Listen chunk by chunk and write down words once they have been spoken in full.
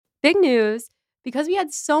Big news, because we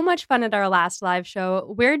had so much fun at our last live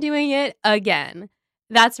show, we're doing it again.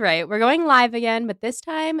 That's right, we're going live again, but this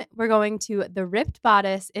time we're going to the Ripped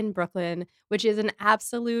Bodice in Brooklyn, which is an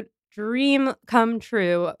absolute dream come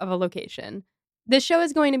true of a location. This show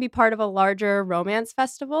is going to be part of a larger romance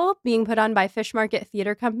festival being put on by Fish Market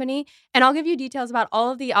Theater Company, and I'll give you details about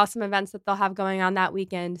all of the awesome events that they'll have going on that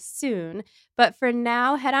weekend soon. But for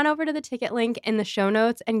now, head on over to the ticket link in the show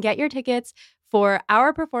notes and get your tickets for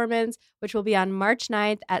our performance, which will be on March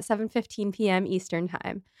 9th at 7:15 p.m. Eastern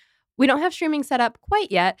Time. We don't have streaming set up quite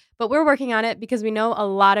yet, but we're working on it because we know a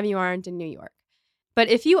lot of you aren't in New York. But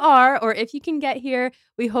if you are, or if you can get here,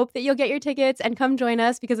 we hope that you'll get your tickets and come join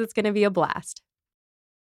us because it's going to be a blast.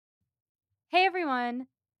 Hey everyone!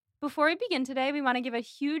 Before we begin today, we want to give a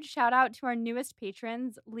huge shout out to our newest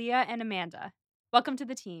patrons, Leah and Amanda. Welcome to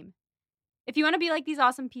the team. If you want to be like these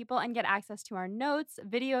awesome people and get access to our notes,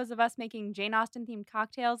 videos of us making Jane Austen themed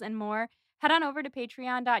cocktails, and more, head on over to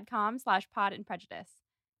patreon.com/podandprejudice.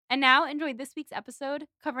 And now enjoy this week's episode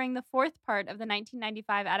covering the fourth part of the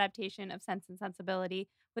 1995 adaptation of Sense and Sensibility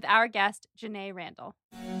with our guest, Janae Randall.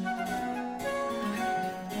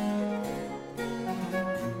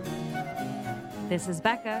 This is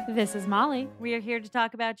Becca. This is Molly. We are here to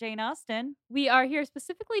talk about Jane Austen. We are here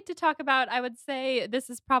specifically to talk about, I would say this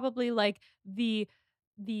is probably like the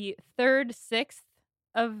third sixth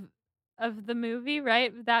of the movie,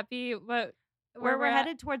 right? Would that be what where we're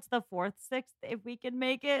headed towards the fourth, sixth, if we can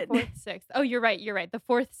make it. Fourth, sixth. Oh, you're right. The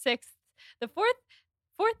fourth, sixth. The fourth,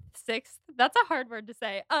 sixth. That's a hard word to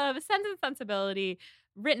say. Sense and Sensibility,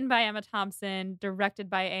 written by Emma Thompson, directed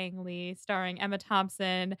by Ang Lee, starring Emma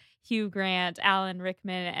Thompson, Hugh Grant, Alan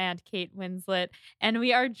Rickman, and Kate Winslet. And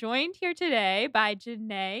we are joined here today by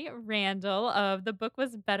Janae Randall of the Book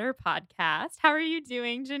Was Better podcast. How are you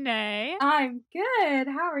doing, Janae? I'm good.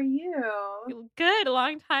 How are you? Good.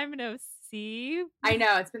 Long time no see. I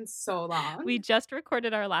know, it's been so long. We just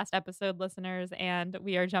recorded our last episode, listeners, and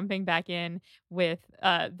we are jumping back in with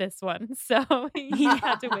this one. So you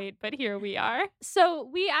had to wait, but here we are. So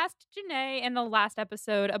we asked Janae in the last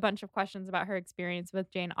episode a bunch of questions about her experience with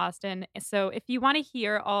Jane Austen. So if you want to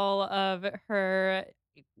hear all of her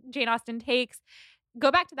Jane Austen takes, go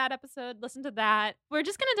back to that episode, listen to that. We're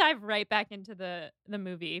just going to dive right back into the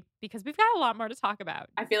movie because we've got a lot more to talk about.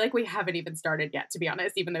 I feel like we haven't even started yet, to be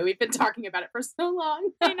honest, even though we've been talking about it for so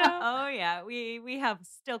long. I know. Oh, yeah. We have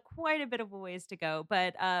still quite a bit of a ways to go.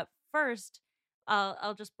 But first,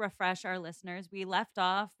 I'll just refresh our listeners. We left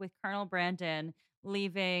off with Colonel Brandon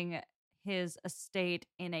leaving his estate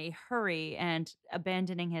in a hurry and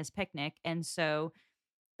abandoning his picnic. And so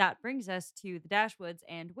that brings us to the Dashwoods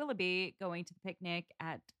and Willoughby going to the picnic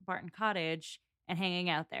at Barton Cottage and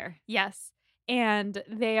hanging out there. Yes. And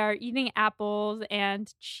they are eating apples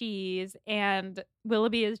and cheese, and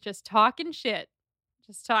Willoughby is just talking shit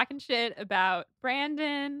about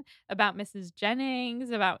Brandon, about Mrs.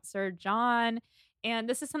 Jennings, about Sir John. And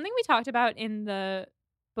this is something we talked about in the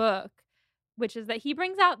book, which is that he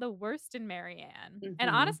brings out the worst in Marianne. Mm-hmm.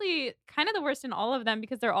 And honestly, kind of the worst in all of them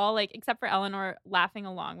because they're all like, except for Eleanor, laughing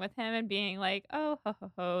along with him and being like, oh, ho,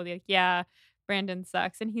 ho, ho. Like, yeah, Brandon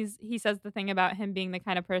sucks. And he says the thing about him being the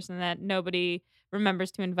kind of person that nobody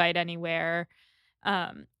remembers to invite anywhere.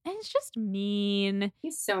 And it's just mean.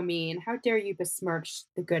 He's so mean. How dare you besmirch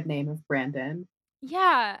the good name of Brandon?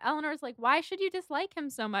 Yeah. Eleanor's like, why should you dislike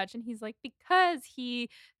him so much? And he's like, because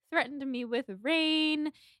he threatened me with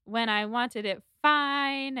rain when I wanted it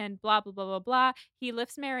fine and blah, blah, blah, blah, blah. He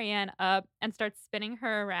lifts Marianne up and starts spinning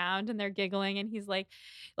her around and they're giggling. And he's like,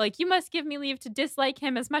 you must give me leave to dislike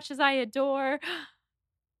him as much as I adore.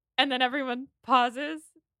 And then everyone pauses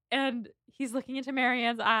and he's looking into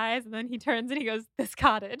Marianne's eyes and then he turns and he goes, this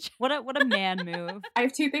cottage. What a man move. I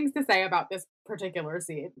have two things to say about this particular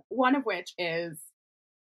scene. One of which is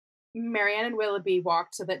Marianne and Willoughby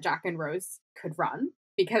walked so that Jack and Rose could run,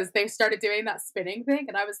 because they started doing that spinning thing,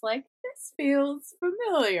 and I was like, this feels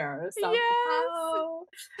familiar somehow.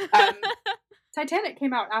 Yes. Titanic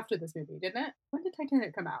came out after this movie, didn't it? When did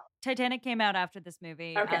Titanic come out? Titanic came out after this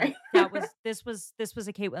movie. Okay. This was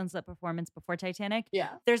a Kate Winslet performance before Titanic.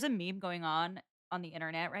 Yeah. There's a meme going on the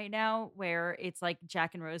internet right now where it's like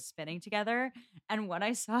Jack and Rose spinning together, and what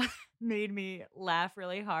I saw made me laugh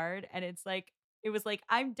really hard, and it was like,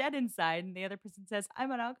 I'm dead inside. And the other person says, I'm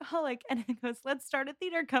an alcoholic. And it goes, let's start a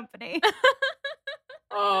theater company.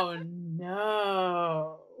 Oh,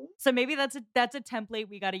 no. So maybe that's a template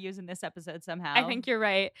we got to use in this episode somehow. I think you're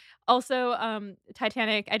right. Also,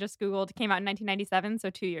 Titanic, I just Googled, came out in 1997, so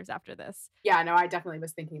 2 years after this. Yeah, no, I definitely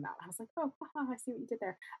was thinking that. I was like, oh, I see what you did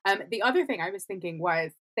there. The other thing I was thinking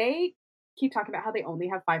was they keep talking about how they only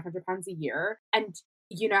have £500 a year. And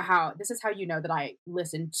you know how this is how you know that I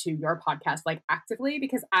listen to your podcast like actively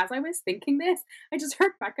because as I was thinking this, I just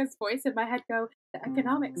heard Becca's voice in my head go, "The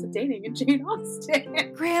economics of dating in Jane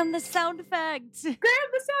Austen." Graham, the sound effect. Graham,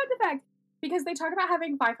 the sound effect. Because they talk about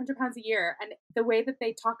having 500 pounds a year, and the way that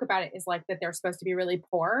they talk about it is like that they're supposed to be really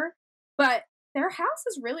poor, but their house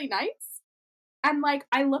is really nice. And like,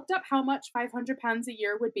 I looked up how much 500 pounds a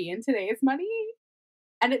year would be in today's money,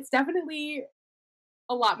 and it's definitely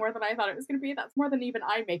a lot more than I thought it was going to be. That's more than even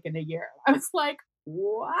I make in a year. I was like,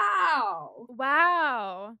 wow.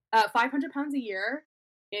 Wow. 500 pounds a year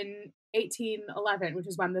in 1811, which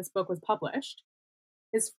is when this book was published,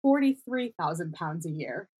 is 43,000 pounds a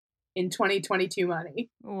year in 2022 money.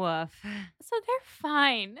 Woof. So they're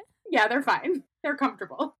fine. Yeah, they're fine. They're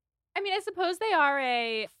comfortable. I mean, I suppose they are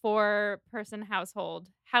a 4-person household.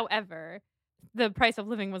 However, the price of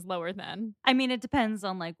living was lower then. I mean, it depends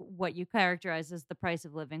on like what you characterize as the price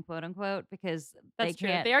of living, quote unquote, because That's true.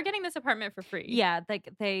 can't. They are getting this apartment for free. Yeah,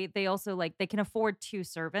 like they also like they can afford 2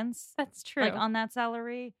 servants. That's true. Like on that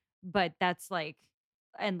salary, but that's like,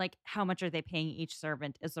 and like how much are they paying each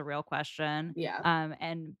servant is the real question. Yeah.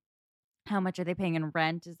 And how much are they paying in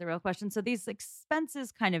rent is the real question. So these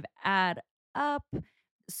expenses kind of add up.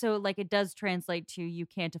 So like it does translate to you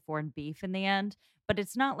can't afford beef in the end, but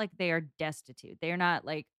it's not like they are destitute. They are not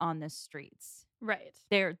like on the streets. Right.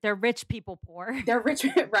 They're rich people poor. They're rich,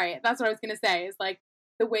 right? That's what I was going to say. Is like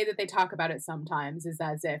the way that they talk about it sometimes is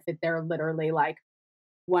as if they're literally like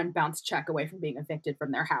one bounce check away from being evicted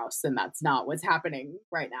from their house, and that's not what's happening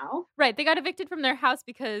right now. Right. They got evicted from their house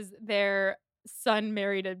because their son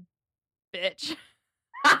married a bitch.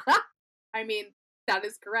 I mean, that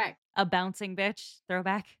is correct. A bouncing bitch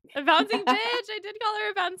throwback. A bouncing bitch. I did call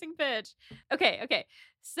her a bouncing bitch. Okay.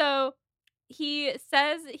 So he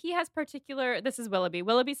says he has this is Willoughby.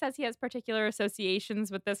 Willoughby says he has particular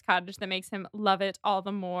associations with this cottage that makes him love it all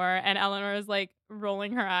the more. And Eleanor is like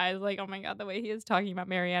rolling her eyes like, oh my God, the way he is talking about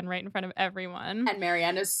Marianne right in front of everyone. And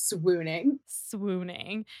Marianne is swooning.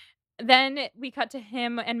 Then we cut to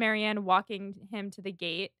him and Marianne walking him to the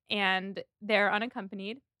gate, and they're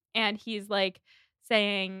unaccompanied. And he's like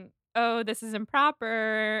saying, oh, this is improper.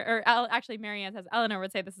 Or actually, Marianne says Eleanor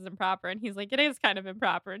would say this is improper. And he's like, it is kind of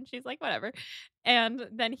improper. And she's like, whatever. And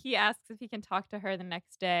then he asks if he can talk to her the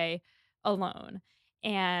next day alone.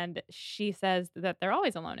 And she says that they're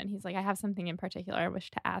always alone. And he's like, I have something in particular I wish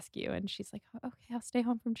to ask you. And she's like, oh, okay, I'll stay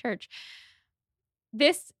home from church.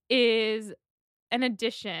 This is an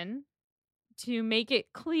addition to make it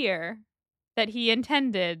clear that he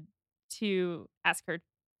intended to ask her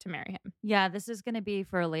to marry him. Yeah, this is going to be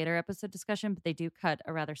for a later episode discussion, but they do cut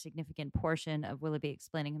a rather significant portion of Willoughby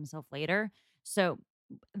explaining himself later. So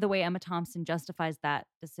the way Emma Thompson justifies that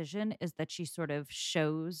decision is that she sort of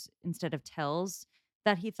shows instead of tells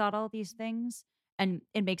that he thought all these things. And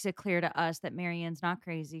it makes it clear to us that Marianne's not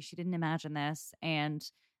crazy. She didn't imagine this. And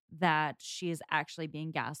that she is actually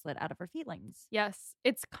being gaslit out of her feelings. Yes,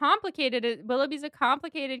 it's complicated. Willoughby's a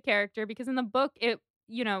complicated character because in the book,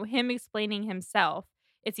 him explaining himself,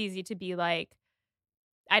 it's easy to be like,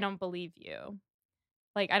 I don't believe you.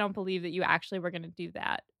 Like, I don't believe that you actually were going to do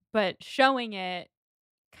that. But showing it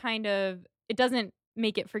it doesn't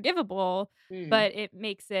make it forgivable, but it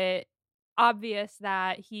makes it obvious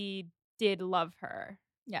that he did love her.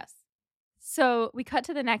 Yes. So we cut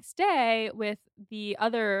to the next day with the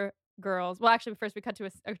other girls. Well, actually, first we cut to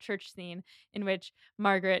a church scene in which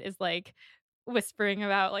Margaret is like whispering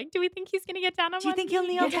about like, do we think he's going to get down on one knee? Do you think he'll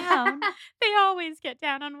kneel down? They always get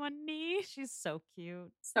down on one knee. She's so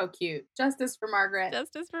cute. So cute. Justice for Margaret.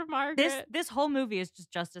 Justice for Margaret. This whole movie is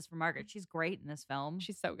just justice for Margaret. She's great in this film.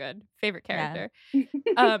 She's so good. Favorite character.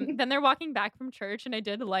 Yeah. Then they're walking back from church, and I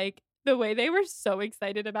did like the way they were so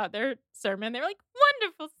excited about their sermon. They were like,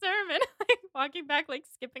 wonderful sermon. Like walking back, like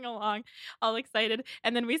skipping along, all excited.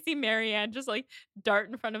 And then we see Marianne just like dart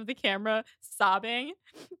in front of the camera, sobbing.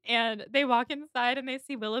 And they walk inside and they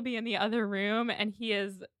see Willoughby in the other room, and he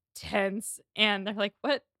is tense. And they're like,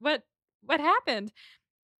 what happened?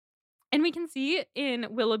 And we can see in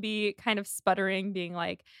Willoughby kind of sputtering, being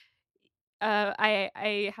like,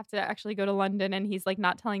 I have to actually go to London, and he's like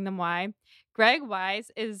not telling them why. Greg Wise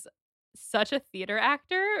is such a theater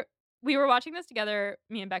actor. We were watching this together,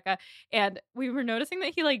 me and Becca, and we were noticing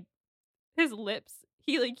that he like his lips,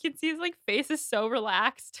 he like you can see his like face is so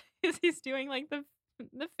relaxed as he's doing like the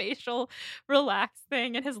facial relaxed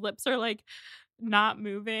thing, and his lips are like not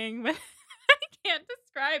moving. I can't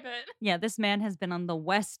describe it. Yeah, this man has been on the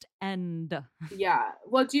West End. Yeah.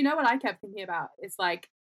 Well, do you know what I kept thinking about? It's like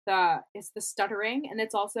it's the stuttering, and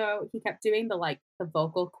it's also he kept doing the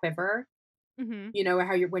vocal quiver Mm-hmm. You know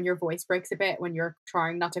how when your voice breaks a bit when you're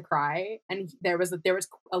trying not to cry, and there was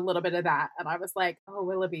a little bit of that, and I was like, "Oh,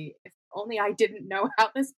 Willoughby, if only I didn't know how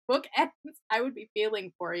this book ends, I would be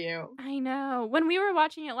feeling for you." I know. When we were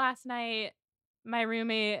watching it last night, my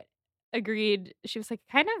roommate agreed. She was like,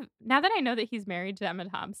 kind of, now that I know that he's married to Emma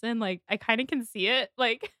Thompson, like, I kind of can see it.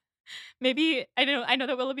 Like, maybe I know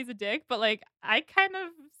that Willoughby's a dick, but like, I kind of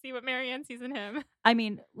see what Marianne sees in him. I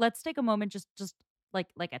mean, let's take a moment, just like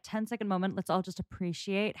a 10-second moment. Let's all just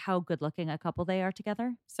appreciate how good looking a couple they are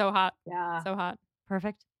together. So hot. Yeah. So hot.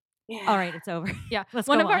 Perfect. Yeah. All right, it's over. Yeah. Let's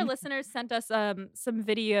One go of our on. listeners sent us some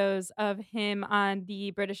videos of him on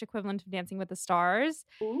the British equivalent of Dancing with the Stars.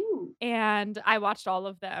 Ooh. And I watched all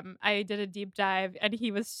of them. I did a deep dive and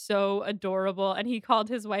he was so adorable. And he called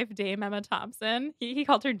his wife Dame Emma Thompson. He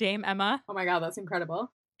called her Dame Emma. Oh my god, that's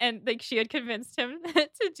incredible. And like she had convinced him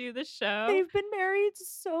to do the show. They've been married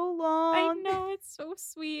so long. I know, it's so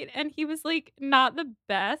sweet. And he was like not the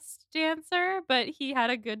best dancer, but he had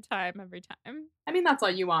a good time every time. I mean, that's all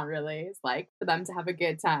you want, really, is like for them to have a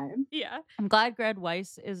good time. Yeah. I'm glad Greg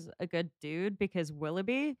Weiss is a good dude because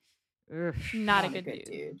Willoughby, ugh. Not a good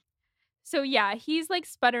dude. So yeah, he's like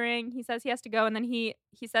sputtering. He says he has to go, and then he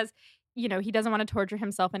says, you know, he doesn't want to torture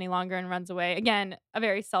himself any longer and runs away. Again, a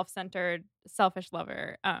very self-centered, selfish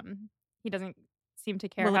lover. He doesn't seem to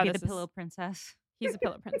care how Willoughby this the pillow princess. He's a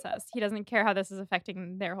pillow princess. He doesn't care how this is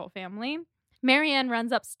affecting their whole family. Marianne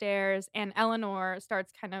runs upstairs, and Eleanor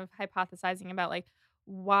starts kind of hypothesizing about like,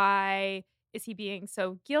 why is he being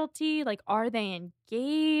so guilty? Like, are they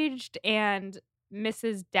engaged? And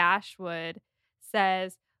Mrs. Dashwood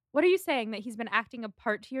says, what are you saying, that he's been acting a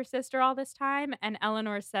part to your sister all this time? And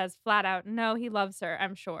Eleanor says flat out, no, he loves her,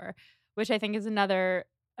 I'm sure, which I think is another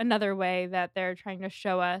way that they're trying to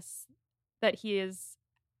show us that he has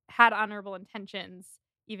had honorable intentions,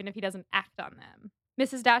 even if he doesn't act on them.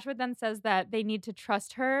 Mrs. Dashwood then says that they need to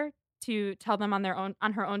trust her to tell them on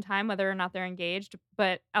her own time whether or not they're engaged,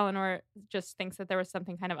 but Eleanor just thinks that there was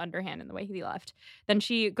something kind of underhand in the way he left. Then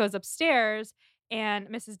she goes upstairs, and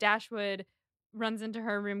Mrs. Dashwood runs into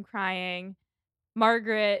her room crying.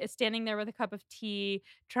 Margaret is standing there with a cup of tea,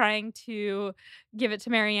 trying to give it to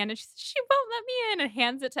Marianne, and she won't let me in, and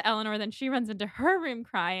hands it to Eleanor. Then she runs into her room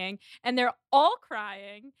crying, and they're all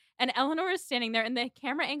crying. And Eleanor is standing there, and the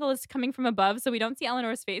camera angle is coming from above, so we don't see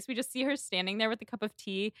Eleanor's face. We just see her standing there with a cup of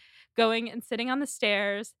tea, going and sitting on the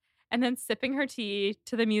stairs, and then sipping her tea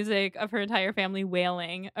to the music of her entire family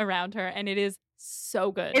wailing around her. And it is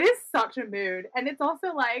so good. It is such a mood. And it's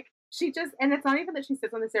also like, and it's not even that she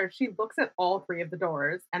sits on the stairs. She looks at all three of the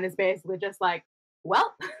doors and is basically just like,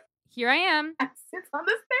 well, here I am. And sits on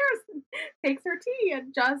the stairs and takes her tea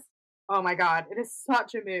and just, oh my god, it is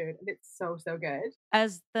such a mood. And it's so, so good.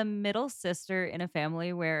 As the middle sister in a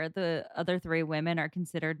family where the other three women are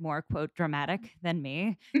considered more, quote, dramatic than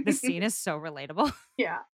me, the scene is so relatable.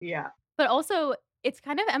 Yeah, yeah. But also, it's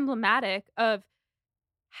kind of emblematic of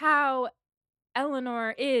how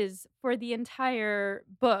Eleanor is for the entire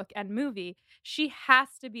book and movie. She has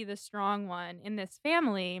to be the strong one in this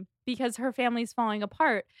family because her family's falling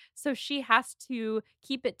apart. So she has to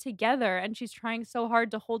keep it together, and she's trying so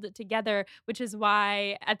hard to hold it together, which is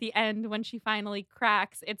why at the end, when she finally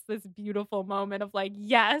cracks, it's this beautiful moment of like,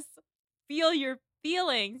 yes, feel your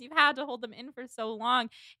feelings. You've had to hold them in for so long.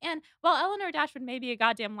 And while Eleanor Dashwood may be a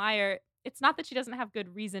goddamn liar, it's not that she doesn't have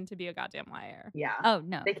good reason to be a goddamn liar. Yeah. Oh,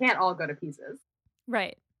 no. They can't all go to pieces.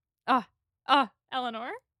 Right.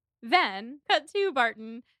 Eleanor. Then, cut to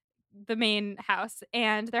Barton, the main house,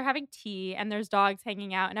 and they're having tea, and there's dogs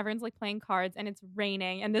hanging out, and everyone's like playing cards, and it's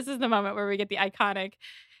raining. And this is the moment where we get the iconic,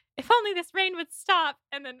 if only this rain would stop.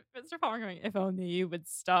 And then Mr. Palmer going, if only you would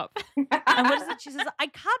stop. And what is it? She says, I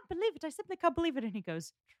can't believe it. I simply can't believe it. And he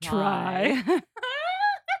goes, try.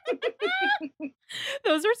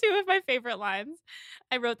 Those are two of my favorite lines.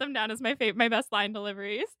 I wrote them down as my best line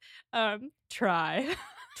deliveries. Try.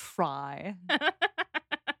 Try.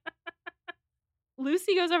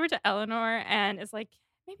 Lucy goes over to Eleanor and is like,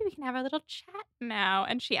 maybe we can have a little chat now.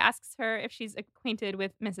 And she asks her if she's acquainted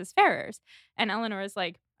with Mrs. Ferrars. And Eleanor is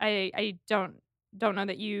like, I don't know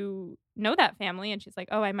that you know that family. And she's like,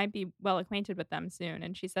 oh, I might be well acquainted with them soon.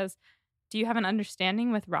 And she says, do you have an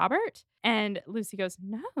understanding with Robert? And Lucy goes,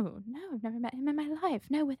 no, I've never met him in my life.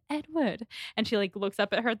 No, with Edward. And she like looks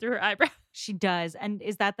up at her through her eyebrows. She does. And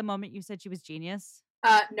is that the moment you said she was genius?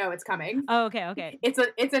 No, it's coming. Oh, okay.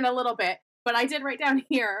 It's in a little bit. But I did write down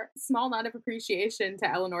here, small nod of appreciation to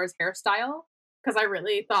Eleanor's hairstyle, because I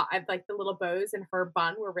really thought the little bows in her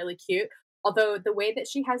bun were really cute. Although the way that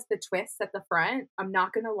she has the twists at the front, I'm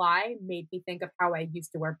not going to lie, made me think of how I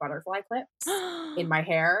used to wear butterfly clips in my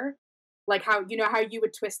hair. Like how you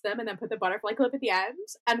would twist them and then put the butterfly clip at the end.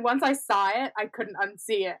 And once I saw it, I couldn't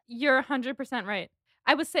unsee it. You're 100% right.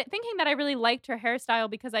 I was thinking that I really liked her hairstyle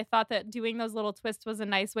because I thought that doing those little twists was a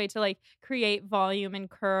nice way to, like, create volume and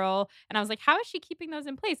curl, and I was like, "How is she keeping those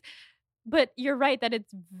in place?" But you're right that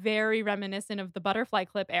it's very reminiscent of the butterfly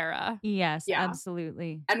clip era. Yes, Yeah.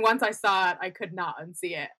 absolutely. And once I saw it, I could not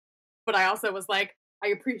unsee it. But I also was like, I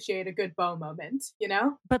appreciate a good bow moment, you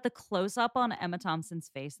know? But the close up on Emma Thompson's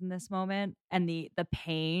face in this moment and the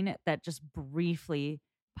pain that just briefly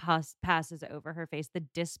passes over her face, the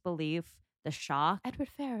disbelief, the shock. Edward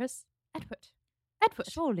Ferrars. Edward.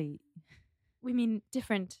 Surely. We mean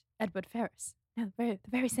different Edward Ferrars. No, the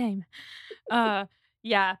very same.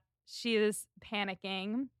 Yeah, she is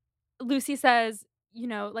panicking. Lucy says, you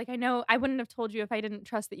know, like, I know I wouldn't have told you if I didn't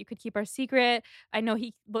trust that you could keep our secret. I know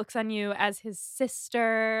he looks on you as his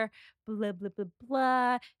sister, blah, blah, blah,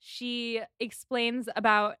 blah. She explains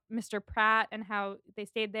about Mr. Pratt and how they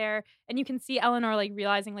stayed there. And you can see Eleanor, like,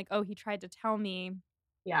 realizing, like, oh, he tried to tell me.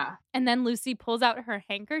 Yeah. And then Lucy pulls out her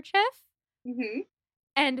handkerchief Hmm.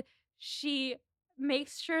 and she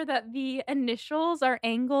makes sure that the initials are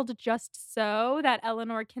angled just so that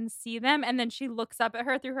Eleanor can see them, and then she looks up at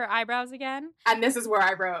her through her eyebrows again. And this is where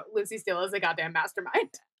I wrote, Lucy Steele is a goddamn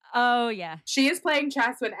mastermind. Oh, yeah. She is playing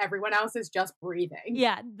chess when everyone else is just breathing.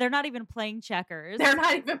 Yeah, they're not even playing checkers. They're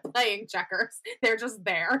not even playing checkers. They're just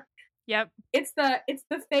there. Yep. It's the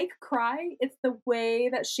fake cry. It's the way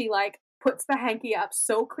that she, like, puts the hanky up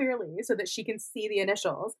so clearly so that she can see the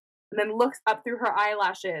initials and then looks up through her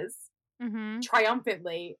eyelashes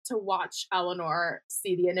triumphantly to watch Eleanor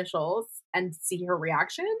see the initials and see her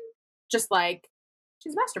reaction. Just like,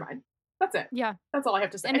 she's a mastermind. That's it. Yeah. That's all I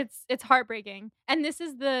have to say. And it's heartbreaking. And this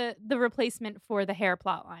is the replacement for the hair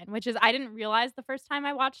plot line, which is I didn't realize the first time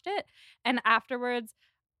I watched it. And afterwards,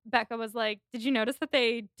 Becca was like, "Did you notice that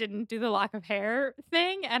they didn't do the lock of hair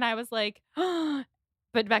thing?" And I was like, "Oh."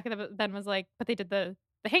 But Becca then was like, "But they did the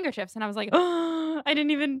handkerchiefs." And I was like, "Oh, I didn't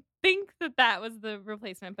even think that was the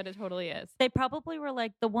replacement, but it totally is." They probably were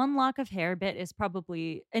like, the one lock of hair bit is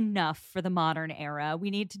probably enough for the modern era. We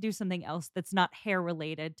need to do something else that's not hair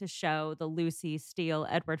related to show the Lucy Steele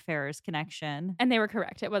Edward Ferrars connection. And they were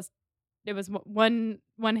correct. It was one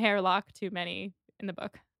hair lock too many in the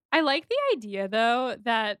book. I like the idea though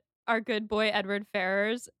that our good boy Edward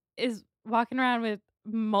Ferrars is walking around with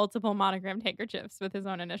multiple monogrammed handkerchiefs with his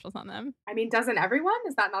own initials on them. I mean, doesn't everyone?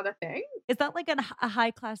 Is that not a thing? Is that like a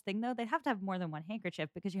high class thing though? They'd have to have more than one handkerchief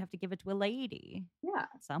because you have to give it to a lady Yeah.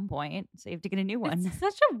 at some point. So you have to get a new one. It's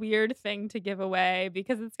such a weird thing to give away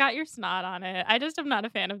because it's got your snot on it. I just am not a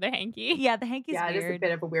fan of the hanky. Yeah, the hanky's Yeah, it is a weird.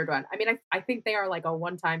 bit of a weird one. I mean, I think they are like a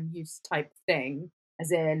one-time use type thing,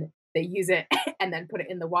 as in they use it and then put it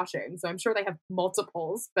in the washing. So I'm sure they have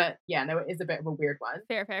multiples, but yeah, no, it is a bit of a weird one.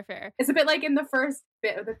 Fair. It's a bit like in the first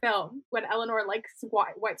bit of the film when Eleanor like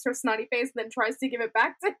wipes her snotty face and then tries to give it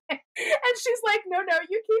back to him. And she's like, no,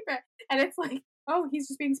 you keep it. And it's like, oh, he's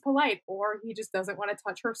just being polite, or he just doesn't want to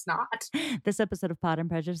touch her snot. This episode of Pod and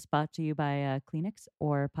Prejudice brought to you by Kleenex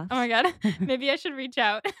or Puffs. Oh my God. Maybe I should reach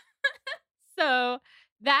out. So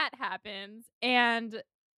that happens. And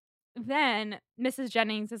then Mrs.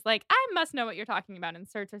 Jennings is like, I must know what you're talking about, and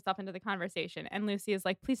inserts herself into the conversation. And Lucy is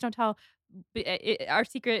like, please don't tell. Our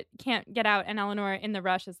secret can't get out. And Eleanor, in the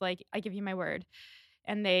rush, is like, I give you my word.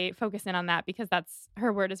 And they focus in on that because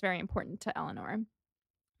her word is very important to Eleanor.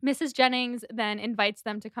 Mrs. Jennings then invites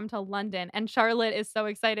them to come to London. And Charlotte is so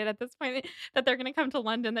excited at this point that they're going to come to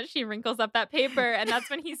London that she wrinkles up that paper. And that's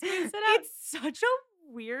when he smooths it out. It's such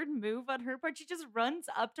a weird move on her part. She just runs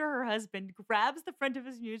up to her husband, grabs the front of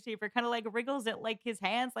his newspaper, kind of like wriggles it like his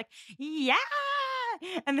hands, like, yeah,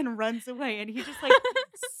 and then runs away. And he just like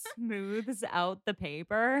smooths out the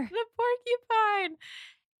paper. The porcupine.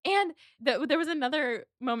 And there was another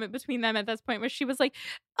moment between them at this point where she was like,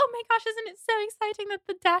 oh my gosh, isn't it so exciting that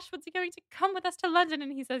the Dashwoods are going to come with us to London?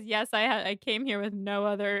 And he says, yes, I came here with no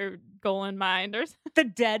other goal in mind. Or the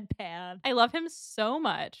deadpan. I love him so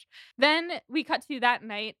much. Then we cut to that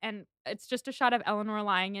night, and it's just a shot of Eleanor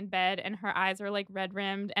lying in bed, and her eyes are like red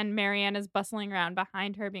rimmed, and Marianne is bustling around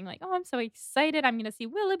behind her being like, oh, I'm so excited. I'm going to see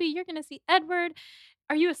Willoughby. You're going to see Edward.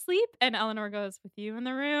 Are you asleep? And Eleanor goes, with you in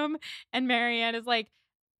the room. And Marianne is like,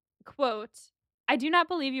 quote, I do not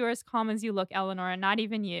believe you are as calm as you look, Eleanor, not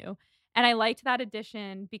even you. And I liked that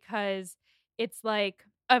addition because it's like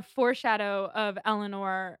a foreshadow of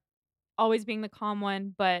Eleanor always being the calm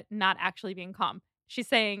one, but not actually being calm. She's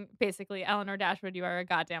saying basically, Eleanor Dashwood, you are a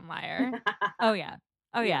goddamn liar. Oh yeah.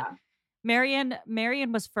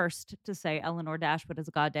 Marianne was first to say Eleanor Dashwood is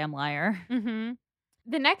a goddamn liar. Mm-hmm.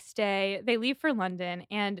 The next day, they leave for London,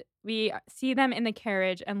 and we see them in the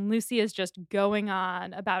carriage, and Lucy is just going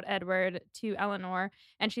on about Edward to Eleanor,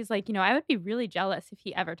 and she's like, I would be really jealous if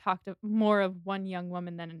he ever talked to more of one young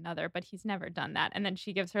woman than another, but he's never done that." And then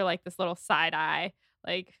she gives her like this little side eye,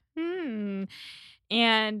 like, "Hmm."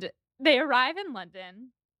 And they arrive in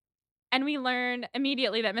London, and we learn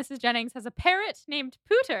immediately that Mrs. Jennings has a parrot named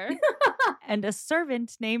Pooter. And a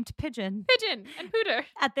servant named Pigeon. Pigeon and Pooter.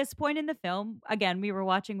 At this point in the film, again, we were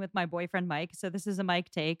watching with my boyfriend Mike, so this is a Mike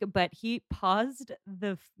take, but he paused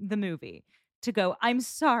the movie to go, "I'm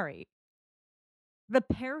sorry. The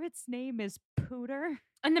parrot's name is Pooter?"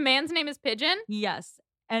 And the man's name is Pigeon? Yes.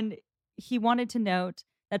 And he wanted to note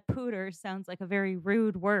that Pooter sounds like a very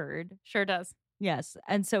rude word. Sure does. Yes.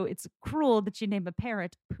 And so it's cruel that you name a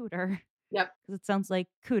parrot Pooter. Yep. Because it sounds like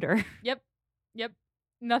cooter. Yep.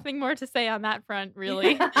 Nothing more to say on that front,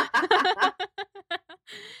 really.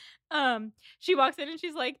 She walks in and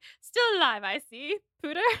she's like, "Still alive, I see,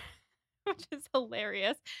 Pooter," which is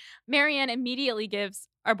hilarious. Marianne immediately gives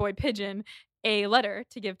our boy Pigeon a letter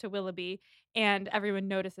to give to Willoughby, and everyone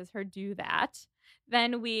notices her do that.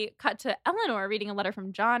 Then we cut to Eleanor reading a letter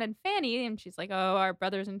from John and Fanny, and she's like, "Oh, our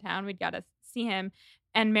brother's in town. We'd got to see him."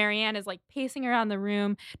 And Marianne is like pacing around the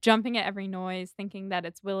room, jumping at every noise, thinking that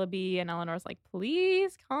it's Willoughby. And Eleanor's like,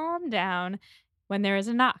 "Please calm down." When there is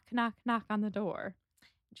a knock, knock, knock on the door.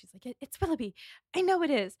 And she's like, "It's Willoughby. I know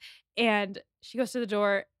it is." And she goes to the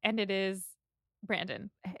door, and it is Brandon.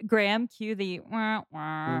 Graham, cue the wah,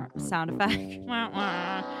 wah sound effect. Wah,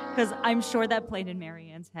 wah. Because I'm sure that played in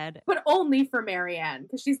Marianne's head. But only for Marianne,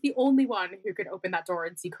 because she's the only one who could open that door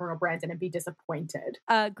and see Colonel Brandon and be disappointed.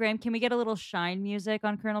 Graham, can we get a little shine music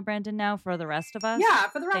on Colonel Brandon now for the rest of us? Yeah,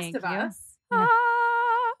 for the rest Thank of you. us. Yeah.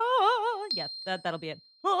 Yeah, that'll be it.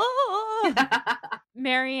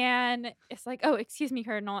 Marianne is like, "Oh, excuse me,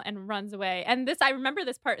 Colonel," and runs away. And this, I remember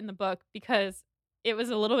this part in the book because it was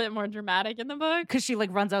a little bit more dramatic in the book. Because she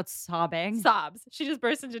like runs out sobbing. Sobs. She just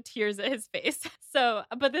bursts into tears at his face. So,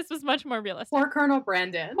 but this was much more realistic. Poor Colonel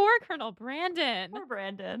Brandon. Poor Colonel Brandon. Poor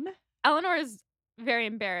Brandon. Eleanor is very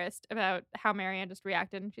embarrassed about how Marianne just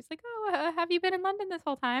reacted. And she's like, "Oh, have you been in London this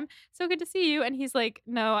whole time? So good to see you." And he's like,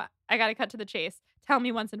 "No, I got to cut to the chase. Tell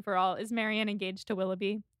me once and for all, is Marianne engaged to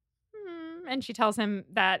Willoughby?" And she tells him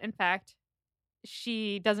that, in fact,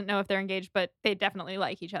 she doesn't know if they're engaged, but they definitely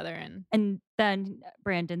like each other. And then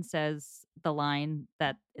Brandon says the line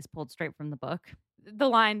that is pulled straight from the book. The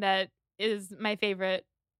line that is my favorite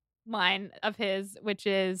line of his, which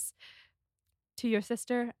is, "To your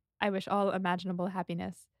sister, I wish all imaginable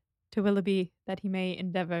happiness. To Willoughby, that he may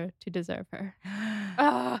endeavor to deserve her."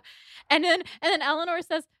 And then Eleanor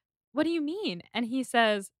says, "What do you mean?" And he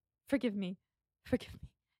says, "Forgive me, forgive me."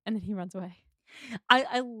 And then he runs away.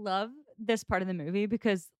 I love this part of the movie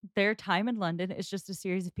because their time in London is just a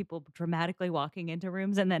series of people dramatically walking into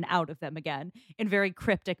rooms and then out of them again in very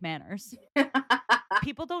cryptic manners.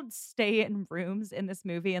 People don't stay in rooms in this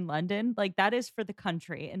movie in London. Like, that is for the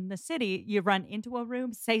country. In the city, you run into a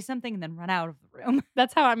room, say something, and then run out of the room.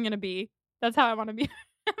 That's how I'm going to be. That's how I want to be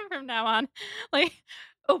from now on. Like,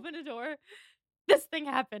 open a door. This thing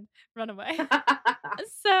happened. Run away.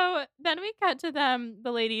 So then we cut to them,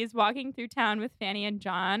 the ladies, walking through town with Fanny and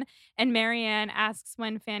John. And Marianne asks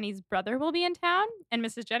when Fanny's brother will be in town. And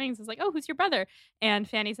Mrs. Jennings is like, "Oh, who's your brother?" And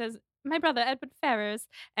Fanny says, "My brother, Edward Ferrars."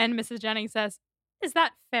 And Mrs. Jennings says, "Is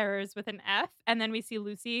that Ferrars with an F?" And then we see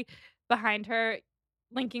Lucy behind her,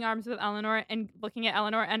 linking arms with Eleanor and looking at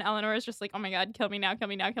Eleanor. And Eleanor is just like, "Oh my God, kill me now, kill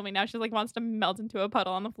me now, kill me now." She like wants to melt into a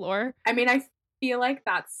puddle on the floor. I mean, I feel like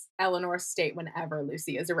that's Eleanor's state whenever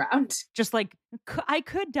Lucy is around. Just like, I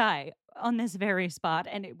could die on this very spot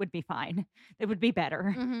and it would be fine. It would be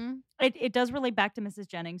better. Mm-hmm. It does relate back to Mrs.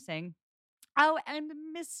 Jennings saying, "Oh, and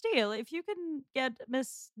Miss Steele, if you can get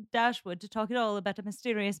Miss Dashwood to talk at all about a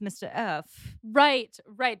mysterious Mr. F." Right.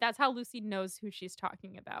 That's how Lucy knows who she's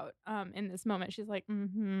talking about in this moment. She's like,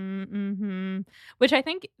 which I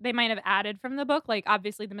think they might have added from the book. Like,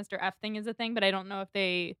 obviously the Mr. F thing is a thing, but I don't know if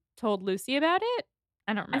they told Lucy about it.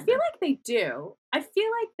 I don't remember. I feel like they do. I feel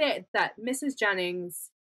like that Mrs.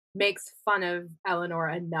 Jennings makes fun of Eleanor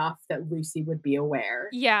enough that Lucy would be aware.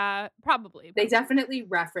 Yeah, probably. They definitely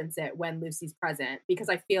reference it when Lucy's present, because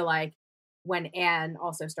I feel like when Anne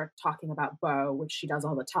also starts talking about Beau, which she does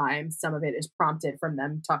all the time, some of it is prompted from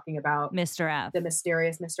them talking about Mr. F. the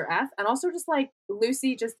mysterious Mr. F. And also just like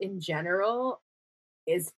Lucy just in general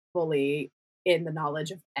is fully in the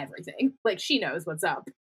knowledge of everything. Like, she knows what's up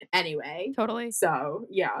anyway. Totally. So,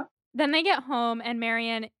 yeah. Then they get home, and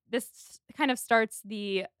Marianne, this kind of starts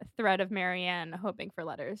the thread of Marianne hoping for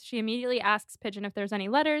letters. She immediately asks Pigeon if there's any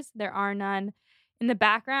letters. There are none. In the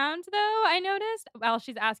background, though, I noticed while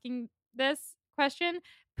she's asking this question,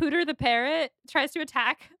 Pooter the parrot tries to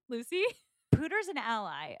attack Lucy. Pooter's an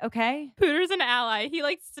ally, okay? Pooter's an ally. He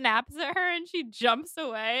like snaps at her and she jumps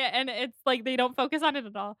away, and it's like they don't focus on it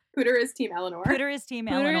at all. Pooter is Team Eleanor. Pooter is Team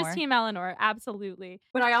Pooter Eleanor. is Team Eleanor, absolutely.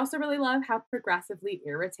 But I also really love how progressively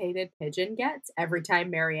irritated Pigeon gets every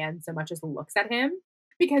time Marianne so much as looks at him.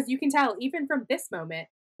 Because you can tell, even from this moment,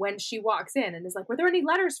 when she walks in and is like, were there any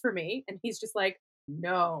letters for me? And he's just like,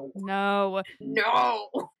 no. No.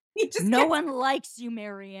 He just No one likes you,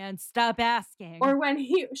 Marianne. Stop asking. Or when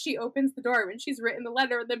she opens the door when she's written the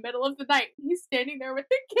letter in the middle of the night, he's standing there with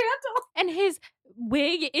the candle. And his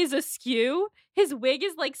wig is askew. His wig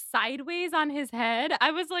is like sideways on his head.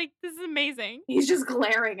 I was like, this is amazing. He's just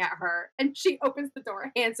glaring at her, and she opens the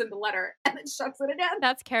door, hands him the letter, and then shuts it again.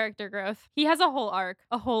 That's character growth. He has a whole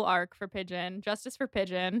arc for Pigeon. Justice for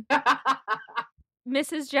Pigeon.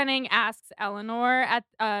 Mrs. Jennings asks Eleanor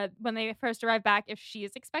at when they first arrive back if she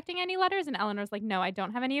is expecting any letters, and Eleanor's like, no, I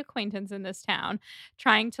don't have any acquaintance in this town,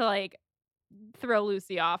 trying to like throw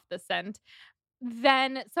Lucy off the scent.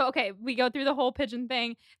 Then, so okay, we go through the whole Pigeon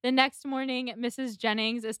thing. The next morning, Mrs.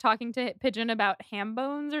 Jennings is talking to Pigeon about ham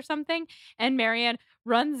bones or something, and Marianne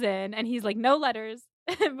runs in, and he's like, no letters,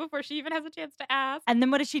 before she even has a chance to ask. And then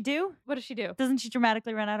what does she do? What does she do? Doesn't she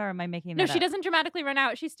dramatically run out, or am I making that No, up? she doesn't dramatically run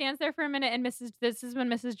out. She stands there for a minute, and this is when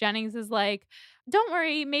Mrs. Jennings is like, don't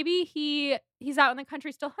worry, maybe he's out in the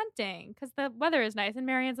country still hunting because the weather is nice. And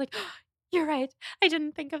Marianne's like, oh, you're right, I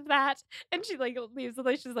didn't think of that. And she like leaves,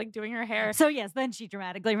 like she's like doing her hair. So yes, then she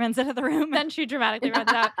dramatically runs out of the room. Then she dramatically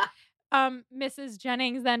runs out. Mrs.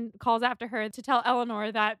 Jennings then calls after her to tell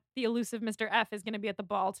Eleanor that the elusive Mr. F is going to be at the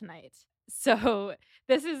ball tonight. So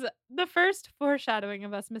this is the first foreshadowing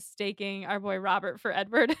of us mistaking our boy Robert for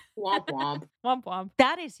Edward. Womp womp. Womp womp.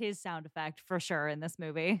 That is his sound effect for sure in this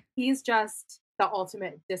movie. He's just the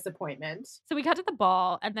ultimate disappointment. So we cut to the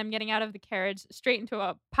ball and them getting out of the carriage straight into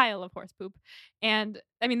a pile of horse poop. And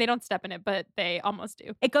I mean, they don't step in it, but they almost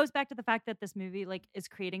do. It goes back to the fact that this movie like is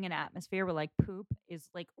creating an atmosphere where like poop is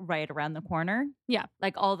like right around the corner. Yeah.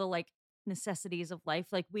 Like all the like necessities of life.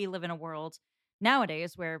 Like we live in a world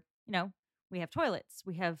nowadays where, you know, we have toilets,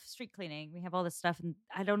 we have street cleaning, we have all this stuff. And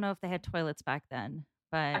I don't know if they had toilets back then,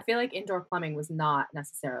 I but feel like indoor plumbing was not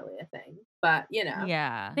necessarily a thing, but you know.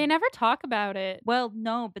 yeah. They never talk about it. Well,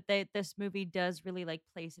 no, but this movie does really like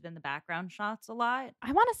place it in the background shots a lot.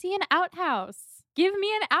 I want to see an outhouse. Give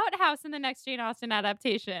me an outhouse in the next Jane Austen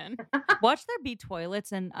adaptation. Watch there be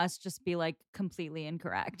toilets and us just be like completely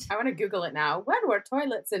incorrect. I want to Google it now. When were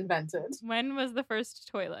toilets invented? When was the first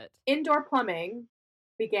toilet? Indoor plumbing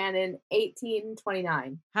began in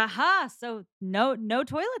 1829. Haha, so no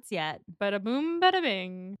toilets yet. Bada boom, bada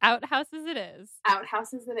bing. Outhouses it is.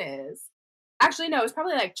 Outhouses it is. Actually, no, it's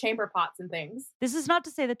probably like chamber pots and things. This is not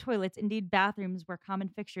to say that toilets, indeed bathrooms, were common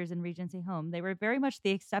fixtures in Regency home. They were very much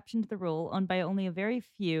the exception to the rule, owned by only a very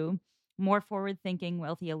few more forward-thinking,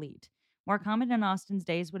 wealthy elite. More common in Austen's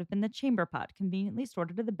days would have been the chamber pot, conveniently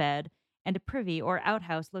stored under the bed, and a privy or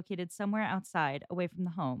outhouse located somewhere outside, away from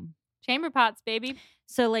the home. Chamber pots, baby.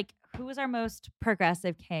 So, like, who was our most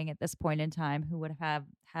progressive king at this point in time who would have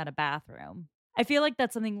had a bathroom? I feel like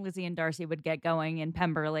that's something Lizzie and Darcy would get going in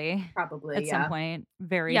Pemberley Probably, at yeah. some point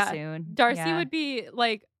very Yeah, soon. Darcy Yeah. would be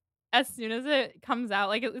like, as soon as it comes out,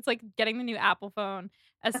 like it's like getting the new Apple phone.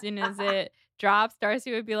 As soon as it drops,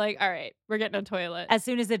 Darcy would be like, all right, we're getting a toilet. As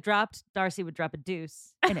soon as it dropped, Darcy would drop a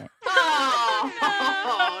deuce in it.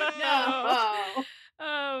 Oh, no.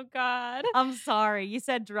 Oh, God. I'm sorry. You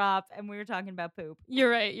said drop and we were talking about poop. You're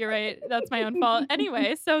right. You're right. That's my own fault.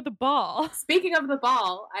 Anyway, so the ball. Speaking of the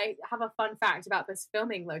ball, I have a fun fact about this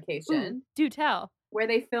filming location. Do tell. Where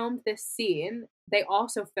they filmed this scene, they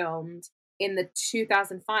also filmed in the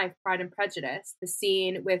 2005 Pride and Prejudice, the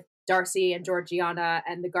scene with Darcy and Georgiana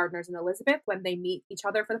and the Gardners and Elizabeth when they meet each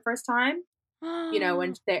other for the first time. You know,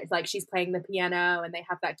 when they're like she's playing the piano and they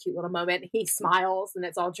have that cute little moment. He smiles and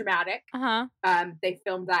it's all dramatic. They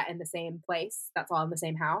filmed that in the same place. That's all in the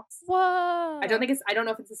same house. Whoa. I don't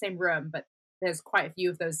know if it's the same room, but there's quite a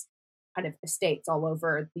few of those kind of estates all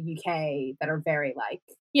over the UK that are very like,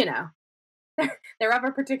 you know, they're of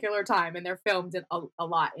a particular time and they're filmed in a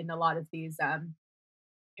lot of these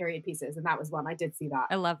period pieces, and that was one. I did see that.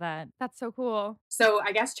 I love that. That's so cool. So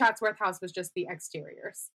I guess Chatsworth House was just the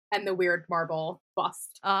exteriors and the weird marble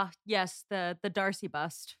bust. Yes, the Darcy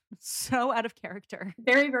bust. So out of character.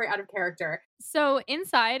 Very, very out of character. So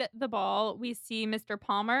inside the ball, we see Mr.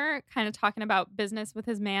 Palmer kind of talking about business with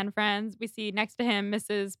his man friends. We see next to him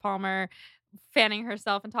Mrs. Palmer fanning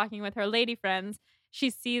herself and talking with her lady friends. She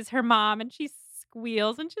sees her mom and she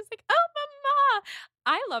squeals and she's like, oh,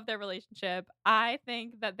 I love their relationship. I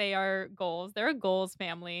think that they are goals. They're a goals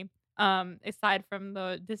family. Aside from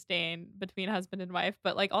the disdain between husband and wife,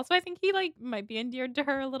 but like also I think he like might be endeared to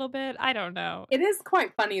her a little bit. I don't know. It is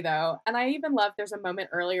quite funny though. And I even love there's a moment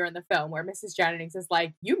earlier in the film where Mrs. Jennings is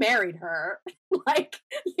like, "You married her." Like,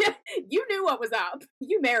 yeah, you knew what was up.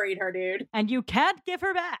 You married her, dude. And you can't give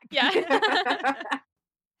her back. Yeah.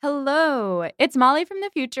 Hello, it's Molly from the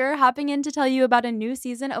future hopping in to tell you about a new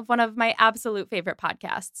season of one of my absolute favorite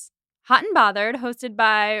podcasts. Hot and Bothered, hosted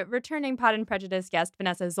by returning Pod and Prejudice guest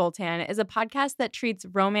Vanessa Zoltan, is a podcast that treats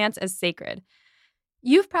romance as sacred.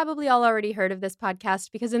 You've probably all already heard of this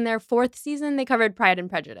podcast because in their 4th season, they covered Pride and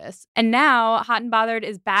Prejudice. And now, Hot and Bothered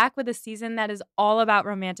is back with a season that is all about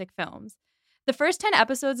romantic films. The first 10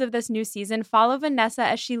 episodes of this new season follow Vanessa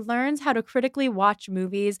as she learns how to critically watch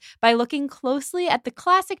movies by looking closely at the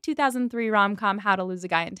classic 2003 rom-com How to Lose a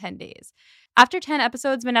Guy in 10 Days. After 10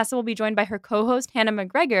 episodes, Vanessa will be joined by her co-host Hannah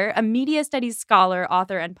McGregor, a media studies scholar,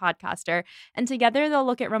 author, and podcaster, and together they'll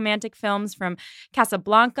look at romantic films from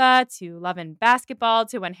Casablanca to Love and Basketball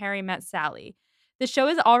to When Harry Met Sally. The show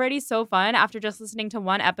is already so fun after just listening to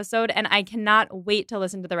one episode, and I cannot wait to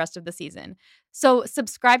listen to the rest of the season. So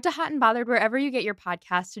subscribe to Hot and Bothered wherever you get your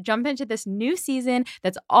podcasts to jump into this new season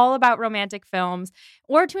that's all about romantic films,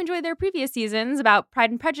 or to enjoy their previous seasons about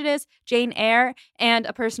Pride and Prejudice, Jane Eyre, and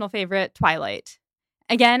a personal favorite, Twilight.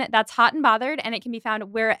 Again, that's Hot and Bothered, and it can be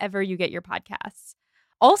found wherever you get your podcasts.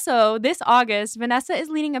 Also, this August, Vanessa is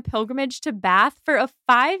leading a pilgrimage to Bath for a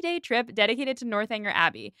 5-day trip dedicated to Northanger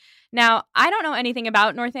Abbey. Now, I don't know anything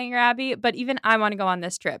about Northanger Abbey, but even I want to go on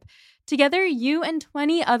this trip. Together, you and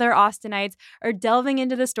 20 other Austinites are delving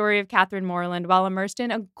into the story of Catherine Morland while immersed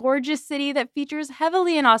in a gorgeous city that features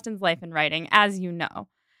heavily in Austen's life and writing, as you know.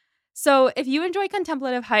 So if you enjoy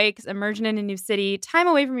contemplative hikes, immersion in a new city, time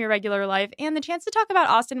away from your regular life, and the chance to talk about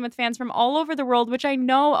Austen with fans from all over the world, which I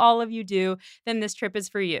know all of you do, then this trip is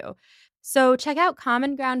for you. So check out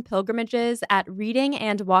Common Ground Pilgrimages at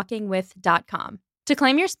readingandwalkingwith.com. To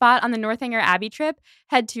claim your spot on the Northanger Abbey trip,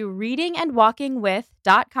 head to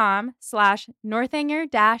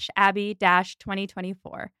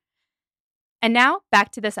readingandwalkingwith.com/Northanger-Abbey-2024. And now,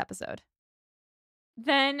 back to this episode.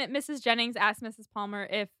 Then Mrs. Jennings asks Mrs. Palmer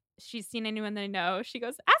if she's seen anyone they know. She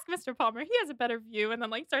goes, "Ask Mr. Palmer. He has a better view." And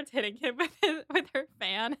then like starts hitting him with her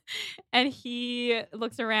fan. And he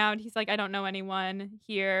looks around. He's like, "I don't know anyone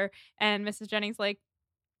here." And Mrs. Jennings like,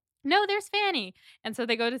 "No, there's Fanny." And so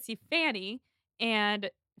they go to see Fanny.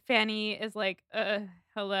 And Fanny is like,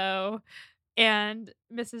 hello. And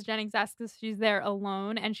Mrs. Jennings asks if she's there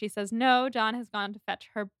alone. And she says, no, John has gone to fetch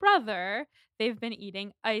her brother. They've been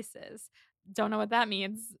eating ices. Don't know what that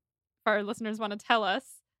means. If our listeners want to tell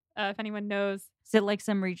us, if anyone knows. Is it like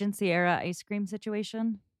some Regency era ice cream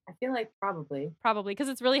situation? I feel like probably. Probably, because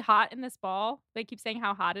it's really hot in this ball. They keep saying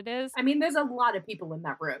how hot it is. I mean, there's a lot of people in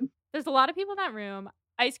that room. There's a lot of people in that room.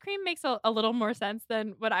 Ice cream makes a little more sense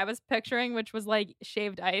than what I was picturing, which was like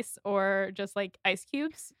shaved ice or just like ice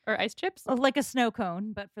cubes or ice chips. Like a snow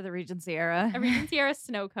cone, but for the Regency era. A Regency era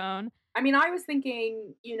snow cone. I mean, I was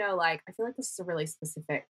thinking, like, I feel like this is a really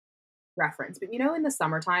specific reference, but in the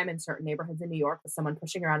summertime in certain neighborhoods in New York with someone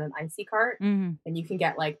pushing around an icy cart and you can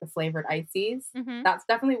get like the flavored ices. That's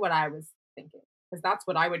definitely what I was thinking. Because that's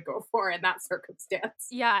what I would go for in that circumstance.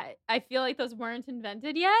 Yeah, I feel like those weren't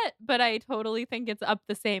invented yet, but I totally think it's up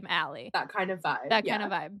the same alley. That kind of vibe. Kind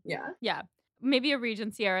of vibe. Yeah. Yeah. Maybe a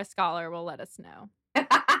Regency era scholar will let us know.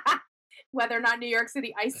 Whether or not New York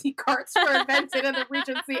City icy carts were invented in the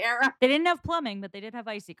Regency era. They didn't have plumbing, but they did have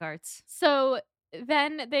icy carts. So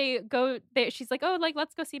then she's like, oh, like,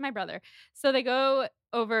 let's go see my brother. So they go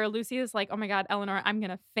over. Lucy is like, oh my God, Eleanor, I'm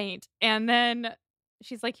going to faint. And then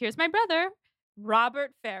she's like, here's my brother,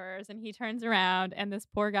 Robert Ferrers. And he turns around and this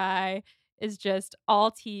poor guy is just all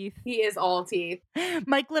teeth. He is all teeth.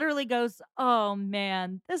 Mike literally goes, oh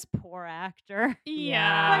man, this poor actor.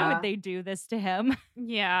 Yeah. Why would they do this to him?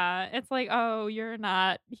 Yeah. It's like, oh, you're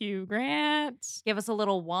not Hugh Grant. Give us a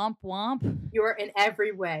little womp womp. You're in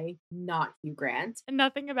every way not Hugh Grant.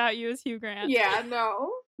 Nothing about you is Hugh Grant. Yeah,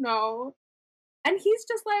 no. And he's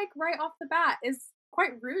just like right off the bat is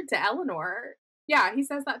quite rude to Eleanor. Yeah, he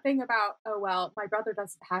says that thing about, oh, well, my brother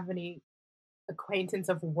doesn't have any acquaintance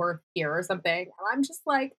of worth here or something. And I'm just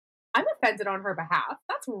like, I'm offended on her behalf.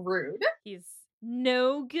 That's rude. He's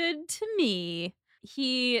no good to me.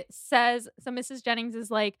 He says, so Mrs. Jennings is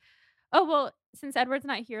like, oh, well, since Edward's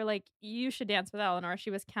not here, like, you should dance with Eleanor. She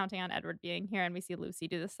was counting on Edward being here. And we see Lucy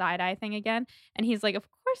do the side-eye thing again. And he's like, of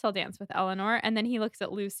course I'll dance with Eleanor. And then he looks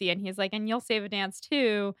at Lucy and he's like, and you'll save a dance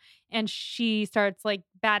too. And she starts like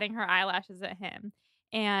batting her eyelashes at him.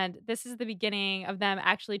 And this is the beginning of them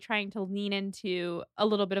actually trying to lean into a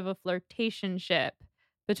little bit of a flirtationship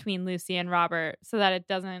between Lucy and Robert so that it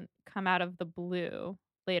doesn't come out of the blue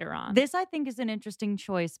later on. This, I think, is an interesting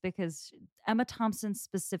choice because Emma Thompson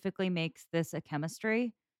specifically makes this a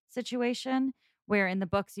chemistry situation, where in the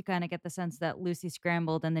books you kind of get the sense that Lucy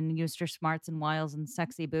scrambled and then used her smarts and wiles and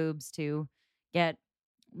sexy boobs to get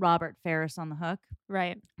Robert Ferris on the hook,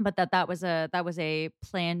 Right. but that was a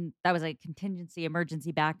plan, that was a contingency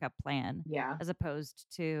emergency backup plan Yeah. as opposed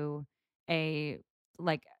to a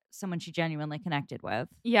like someone she genuinely connected with.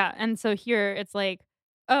 Yeah, and so here it's like,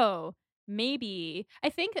 oh, maybe I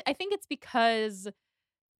think it's because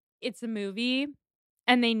it's a movie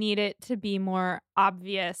and they need it to be more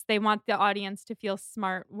obvious. They want the audience to feel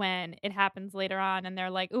smart when it happens later on and they're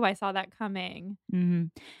like, "Ooh, I saw that coming." Hmm.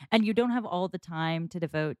 And you don't have all the time to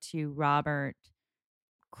devote to Robert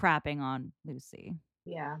crapping on Lucy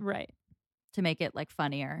Yeah. Right. to make it like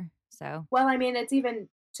funnier. So Well, I mean, it's even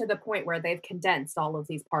to the point where they've condensed all of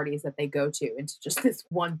these parties that they go to into just this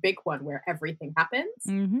one big one where everything happens.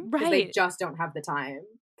 mhm. Because they Right. just don't have the time.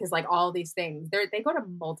 Because like all these things, they go to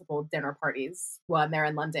multiple dinner parties when they're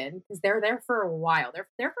in London because they're there for a while. They're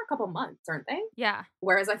there for a couple months, aren't they? Yeah.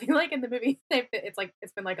 Whereas I feel like in the movie,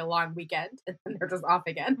 it's been like a long weekend and then they're just off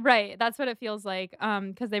again. Right, that's what it feels like,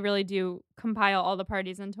 because they really do compile all the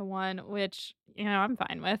parties into one, which, I'm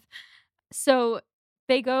fine with. So,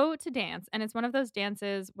 they go to dance, and it's one of those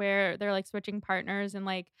dances where they're, like, switching partners and,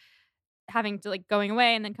 like, having to, like, going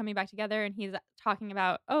away and then coming back together, and he's talking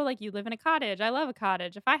about, "Oh, like, you live in a cottage. I love a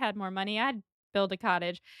cottage. If I had more money, I'd build a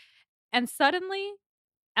cottage." And suddenly,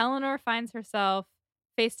 Eleanor finds herself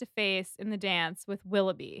face to face in the dance with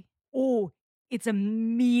Willoughby. Oh, it's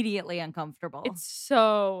immediately uncomfortable. It's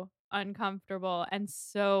so uncomfortable and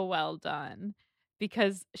so well done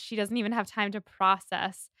because she doesn't even have time to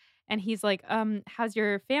process. And he's like, how's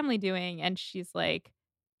your family doing?" And she's like,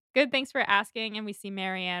 "Good, thanks for asking." And we see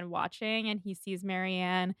Marianne watching, and he sees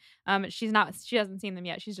Marianne. She hasn't seen them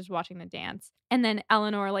yet. She's just watching the dance. And then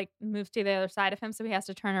Eleanor like moves to the other side of him, so he has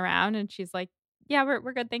to turn around, and she's like, "Yeah,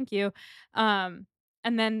 we're good, thank you."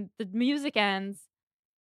 And then the music ends,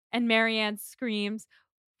 and Marianne screams,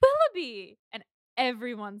 "Willoughby!" And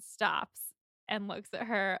everyone stops and looks at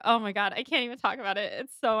her. Oh my god, I can't even talk about it.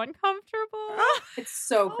 It's so uncomfortable. It's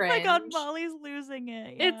so Oh cringe. my god, Molly's losing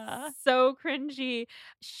it. Yeah. It's so cringy.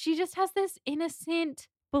 She just has this innocent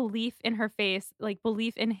belief in her face, like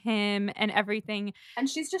belief in him and everything. And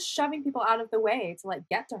she's just shoving people out of the way to like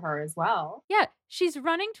get to her as well. Yeah, she's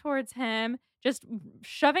running towards him, just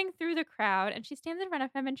shoving through the crowd, and she stands in front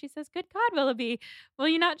of him and she says, "Good God, Willoughby, will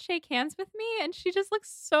you not shake hands with me?" And she just looks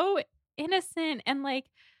so innocent and like,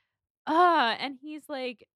 and he's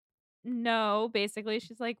like, "No," basically.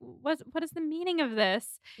 She's like, what is the meaning of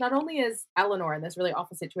this?" Not only is Eleanor in this really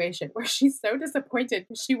awful situation where she's so disappointed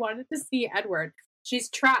because she wanted to see Edward, she's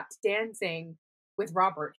trapped dancing with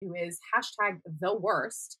Robert, who is hashtag the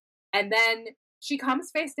worst. And then she comes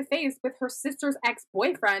face to face with her sister's ex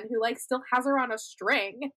boyfriend who like still has her on a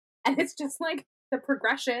string. And it's just like the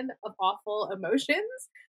progression of awful emotions.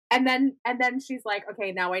 And then she's like,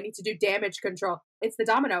 okay, now I need to do damage control. It's the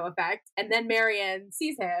domino effect. And then Marianne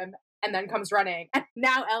sees him and then comes running. And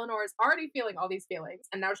now Eleanor is already feeling all these feelings.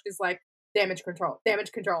 And now she's like, damage control,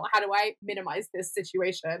 damage control. How do I minimize this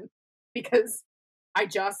situation? Because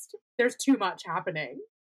there's too much happening.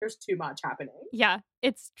 There's too much happening. Yeah,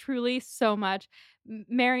 it's truly so much.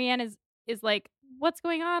 Marianne is like, "What's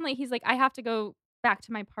going on?" Like he's like, "I have to go back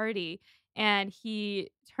to my party." And he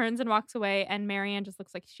turns and walks away, and Marianne just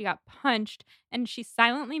looks like she got punched, and she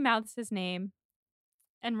silently mouths his name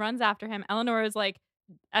and runs after him. Eleanor is like,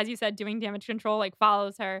 as you said, doing damage control, like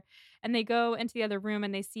follows her. And they go into the other room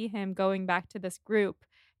and they see him going back to this group.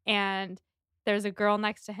 And there's a girl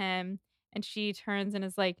next to him. And she turns and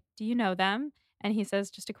is like, "Do you know them?" And he says,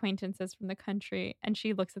 "Just acquaintances from the country." And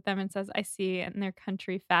she looks at them and says, "I see in their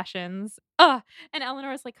country fashions." Ugh. And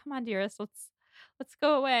Eleanor is like, "Come on, dearest, let's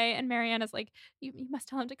go away." And Marianne is like, you must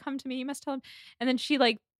tell him to come to me. You must tell him." And then she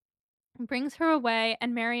like brings her away,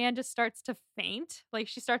 and Marianne just starts to faint. Like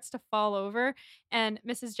she starts to fall over, and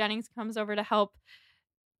Mrs. Jennings comes over to help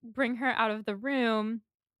bring her out of the room,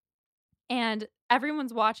 and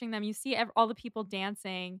everyone's watching them. You see all the people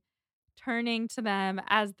dancing, turning to them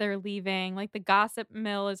as they're leaving. Like the gossip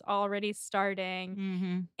mill is already starting,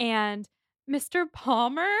 Mm-hmm. and Mr.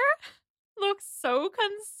 Palmer looks so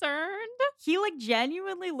concerned. He like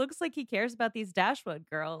genuinely looks like he cares about these Dashwood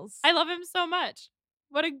girls. I love him so much.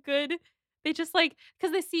 What a good they just like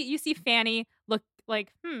because you see Fanny look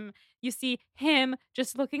like, you see him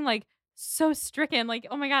just looking like so stricken, like,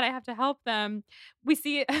 "Oh my god, I have to help them." We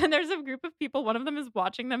see and there's a group of people, one of them is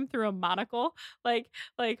watching them through a monocle, like,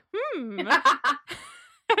 "Hmm."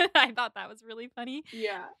 I thought that was really funny.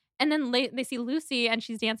 Yeah. And then they see Lucy, and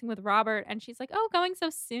she's dancing with Robert, and she's like, "Oh, going so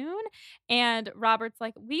soon?" And Robert's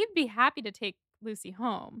like, "We'd be happy to take Lucy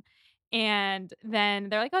home." And then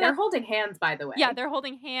they're like, "Oh, They're that's" holding hands, by the yeah, way. they're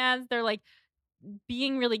holding hands, they're, like,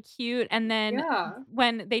 being really cute, and then Yeah.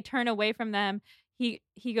 when they turn away from them, he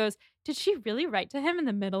goes, "Did she really write to him in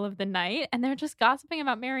the middle of the night?" And they're just gossiping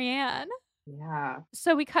about Marianne. Yeah.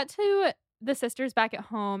 So we cut to the sisters back at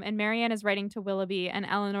home, and Marianne is writing to Willoughby, and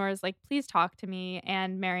Eleanor is like, "Please talk to me."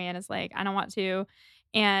 And Marianne is like, "I don't want to."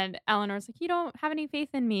 And Eleanor's like, "You don't have any faith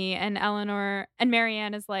in me." And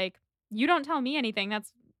Marianne is like, "You don't tell me anything.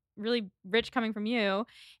 That's really rich coming from you."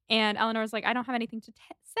 And Eleanor's like, "I don't have anything to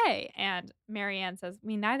say." And Marianne says,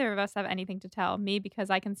 "We neither of us have anything to tell. Me because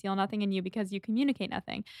I conceal nothing, and you because you communicate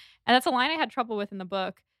nothing." And that's a line I had trouble with in the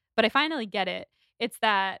book, but I finally get it. It's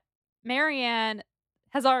that Marianne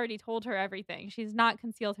has already told her everything. She's not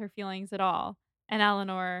concealed her feelings at all, and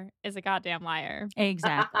Eleanor is a goddamn liar.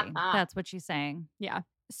 Exactly. That's what she's saying. Yeah.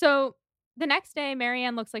 So, the next day,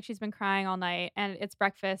 Marianne looks like she's been crying all night, and it's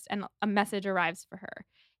breakfast, and a message arrives for her,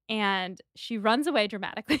 and she runs away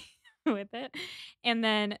dramatically with it, and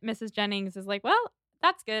then Mrs. Jennings is like, "Well,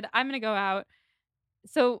 that's good. I'm gonna go out."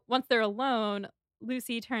 So once they're alone,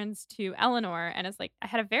 Lucy turns to Eleanor and is like, "I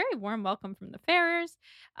had a very warm welcome from the Ferrers.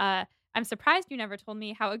 I'm surprised you never told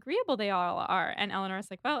me how agreeable they all are." And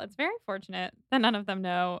Eleanor's like, "Well, it's very fortunate that none of them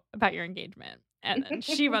know about your engagement." And then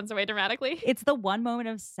she runs away dramatically. It's the one moment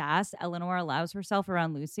of sass Eleanor allows herself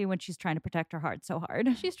around Lucy when she's trying to protect her heart so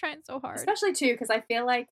hard. She's trying so hard. Especially too, because I feel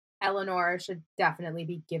like Eleanor should definitely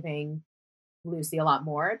be giving Lucy a lot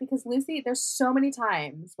more, because Lucy, there's so many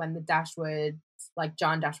times when the Dashwood, like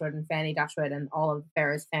John Dashwood and Fanny Dashwood and all of the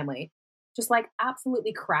Ferrers family, just like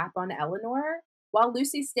absolutely crap on Eleanor while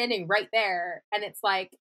Lucy's standing right there. And it's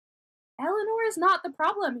like, Eleanor is not the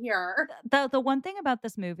problem here. The one thing about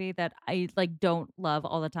this movie that I like don't love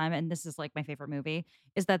all the time, and this is like my favorite movie,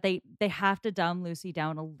 is that they have to dumb Lucy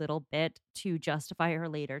down a little bit to justify her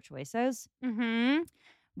later choices. Mhm.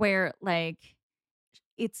 Where like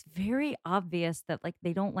it's very obvious that like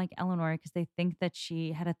they don't like Eleanor because they think that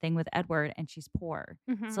she had a thing with Edward and she's poor.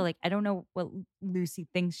 So Mhm. like I don't know what Lucy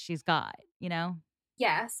thinks she's got, you know?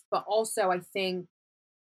 Yes, but also I think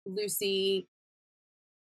Lucy,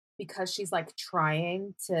 because she's like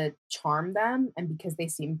trying to charm them and because they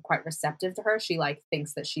seem quite receptive to her, she like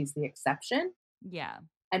thinks that she's the exception. Yeah.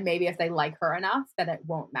 And maybe if they like her enough, then it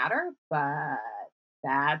won't matter. But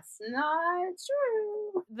that's not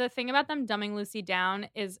true. The thing about them dumbing Lucy down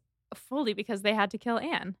is fully because they had to kill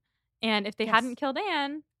Anne. And if they Yes. hadn't killed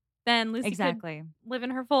Anne, then Lucy Exactly. could live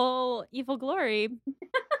in her full evil glory.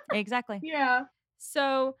 Exactly. Yeah.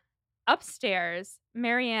 So upstairs,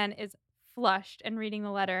 Marianne is flushed and reading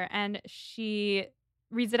the letter, and she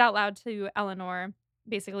reads it out loud to Eleanor.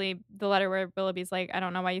 Basically, the letter where Willoughby's like, "I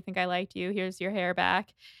don't know why you think I liked you. Here's your hair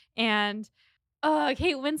back." And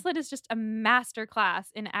Kate Winslet is just a master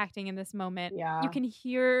class in acting in this moment. Yeah. You can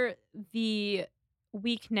hear the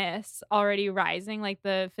weakness already rising, like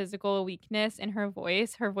the physical weakness in her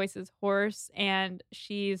voice. Her voice is hoarse and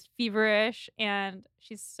she's feverish and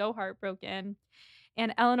she's so heartbroken.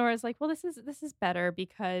 And Eleanor is like, "Well, this is better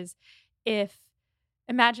because if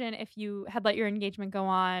imagine if you had let your engagement go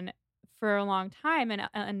on for a long time."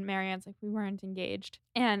 And Marianne's like, "We weren't engaged."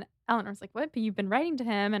 And Eleanor's like, "What? But you've been writing to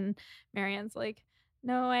him." And Marianne's like,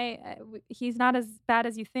 "No, he's not as bad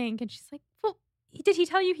as you think." And she's like, "Well, did he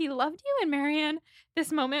tell you he loved you?" And Marianne,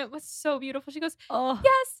 this moment was so beautiful. She goes, Oh,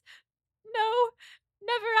 "Yes, no,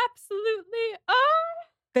 never, absolutely. Oh,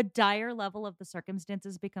 the dire level of the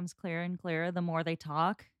circumstances becomes clearer and clearer the more they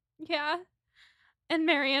talk. yeah." And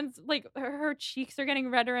Marianne's like her cheeks are getting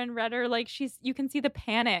redder and redder. Like you can see the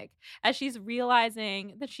panic as she's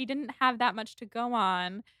realizing that she didn't have that much to go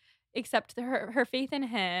on except her faith in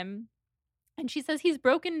him. And she says, "He's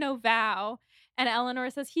broken no vow." And Eleanor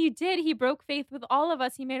says, "He did. He broke faith with all of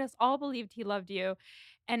us. He made us all believed he loved you."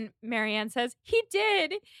 And Marianne says, "He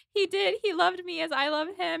did. He did. He loved me as I love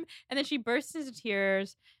him." And then she bursts into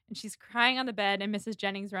tears and she's crying on the bed. And Mrs.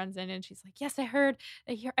 Jennings runs in and she's like, "Yes, I heard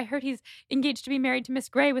he's engaged to be married to Miss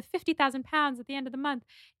Grey with 50,000 pounds at the end of the month."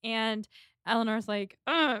 And Eleanor's like,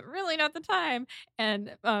 "Really not the time."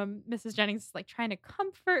 And Mrs. Jennings is like trying to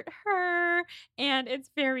comfort her, and it's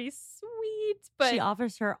very sweet. But She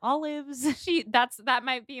offers her olives. that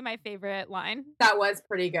might be my favorite line. That was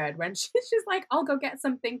pretty good when she's like, "I'll go get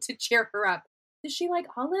something to cheer her up." Does she like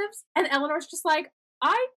olives? And Eleanor's just like,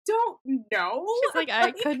 I don't know. She's like,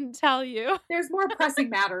 I couldn't tell you. There's more pressing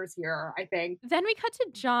matters here, I think. Then we cut to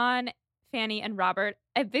John, Fanny, and Robert.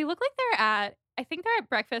 They look like I think they're at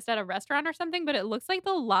breakfast at a restaurant or something, but it looks like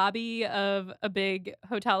the lobby of a big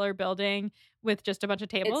hotel or building with just a bunch of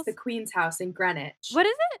It's tables. the Queen's House in Greenwich. What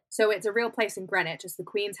is it? So it's a real place in Greenwich. It's the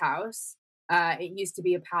Queen's House. It used to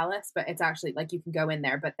be a palace, but it's actually like you can go in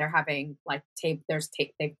there, but they're having like they've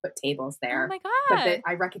put tables Oh there. my But god.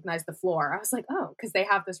 I recognized the floor. I was like, oh, because they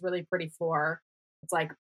have this really pretty floor. It's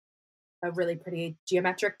like a really pretty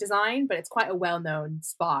geometric design, but it's quite a well-known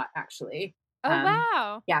spot actually. Oh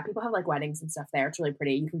wow. Yeah, people have like weddings and stuff there. It's really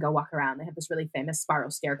pretty. You can go walk around. They have this really famous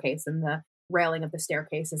spiral staircase, and the railing of the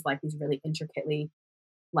staircase is like these really intricately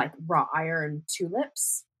like wrought iron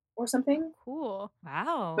tulips or something. Cool.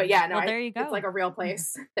 Wow. But yeah, no, well, there you go. It's like a real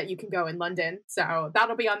place that you can go in London. So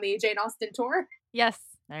that'll be on the Jane Austen tour. Yes.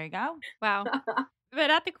 There you go. Wow.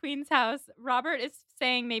 But at the Queen's house, Robert is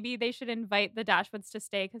saying maybe they should invite the Dashwoods to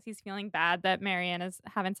stay because he's feeling bad that Marianne is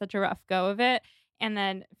having such a rough go of it. And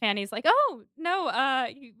then Fanny's like, oh, no,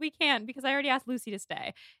 we can't because I already asked Lucy to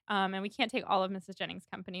stay. And we can't take all of Mrs. Jennings'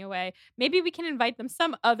 company away. Maybe we can invite them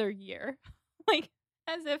some other year. Like,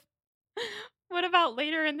 as if, what about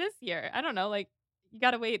later in this year? I don't know. Like, you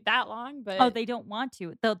got to wait that long. But Oh, they don't want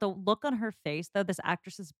to. The look on her face, though, this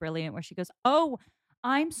actress is brilliant where she goes, oh,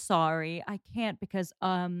 I'm sorry. I can't because,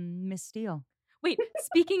 Miss Steele. Wait,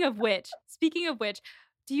 speaking of which,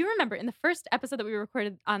 do you remember in the first episode that we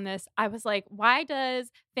recorded on this, I was like, why does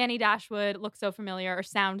Fanny Dashwood look so familiar or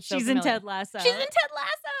sound so She's familiar? in Ted Lasso. She's in Ted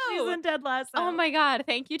Lasso. She's in Ted Lasso. Oh my God.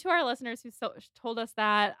 Thank you to our listeners who told us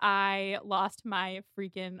that. I lost my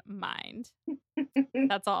freaking mind.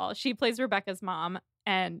 That's all. She plays Rebecca's mom,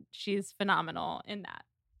 and she's phenomenal in that.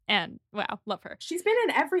 And wow, love her. She's been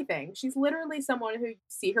in everything. She's literally someone who you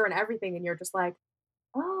see her in everything, and you're just like,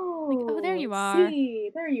 oh, there you are.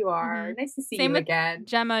 See, there you are. Mhm. Nice to see Same you with again.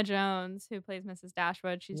 Gemma Jones, who plays Mrs.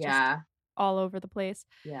 Dashwood. She's Yeah, just all over the place.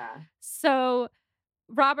 yeah. So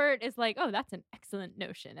Robert is like, oh, that's an excellent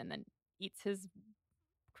notion, and then eats his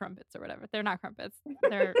crumpets or whatever. They're not crumpets.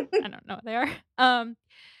 They're I don't know what they are.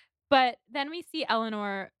 But then we see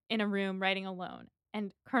Eleanor in a room writing alone,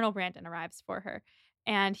 and Colonel Brandon arrives for her.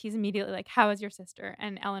 And he's immediately like, how is your sister?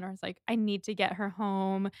 And Eleanor's like, I need to get her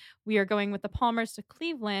home. We are going with the Palmers to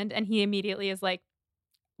Cleveland. And he immediately is like,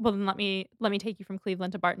 well, then let me take you from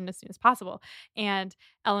Cleveland to Barton as soon as possible. And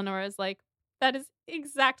Eleanor is like, that is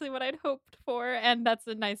exactly what I'd hoped for. And that's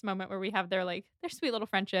a nice moment where we have their sweet little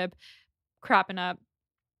friendship cropping up.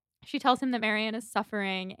 She tells him that Marianne is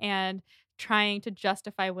suffering and trying to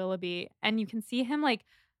justify Willoughby. And you can see him like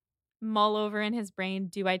mull over in his brain,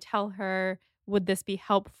 do I tell her? Would this be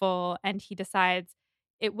helpful? And he decides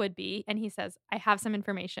it would be. And he says, I have some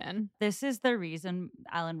information. This is the reason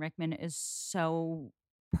Alan Rickman is so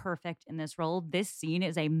perfect in this role. This scene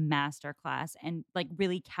is a masterclass and like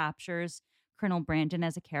really captures Colonel Brandon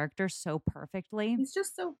as a character so perfectly. He's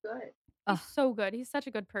just so good. He's so good. He's such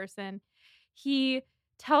a good person. He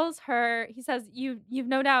tells her, he says, you've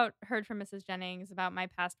no doubt heard from Mrs. Jennings about my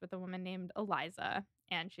past with a woman named Eliza.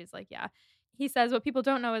 And she's like, yeah. He says, what people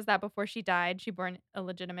don't know is that before she died, she bore an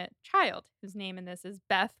illegitimate child whose name in this is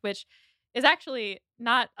Beth, which is actually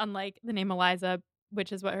not unlike the name Eliza,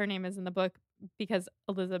 which is what her name is in the book, because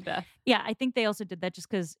Elizabeth. Yeah, I think they also did that just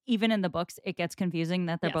because even in the books, it gets confusing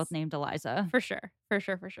that they're Yes. both named Eliza. For sure.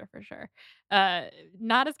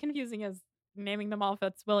 Not as confusing as naming them all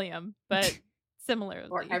Fitzwilliam, but similarly.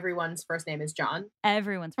 Or everyone's first name is John.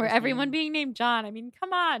 Everyone's Or first everyone name. being named John. I mean,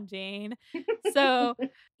 come on, Jane. So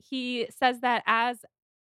he says that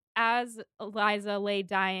as Eliza lay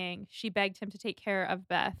dying, she begged him to take care of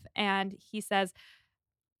Beth. And he says,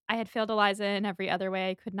 I had failed Eliza in every other way.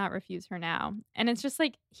 I could not refuse her now. And it's just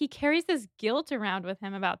like he carries this guilt around with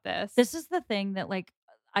him about this. This is the thing that like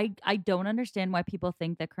I don't understand why people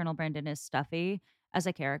think that Colonel Brandon is stuffy as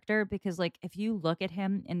a character, because like if you look at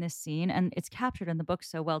him in this scene, and it's captured in the book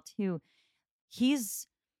so well too, he's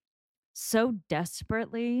so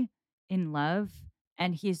desperately in love,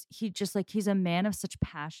 and he's a man of such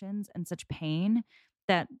passions and such pain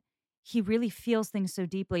that he really feels things so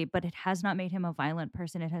deeply, but it has not made him a violent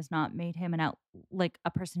person. It has not made him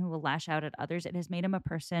a person who will lash out at others. It has made him a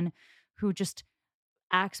person who just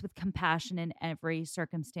acts with compassion in every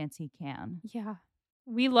circumstance he can. Yeah.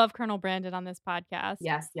 We love Colonel Brandon on this podcast.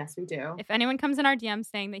 Yes, we do. If anyone comes in our DMs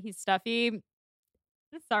saying that he's stuffy,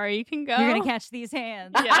 sorry, you can go. You're going to catch these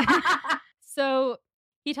hands. Yeah. So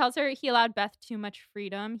he tells her he allowed Beth too much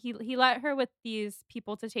freedom. He let her with these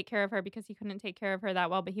people to take care of her because he couldn't take care of her that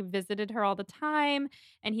well, but he visited her all the time.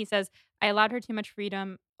 And he says, I allowed her too much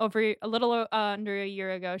freedom. Over a little under a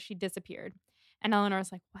year ago, she disappeared. And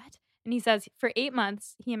Eleanor's like, what? And he says, for 8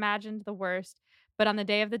 months, he imagined the worst. But on the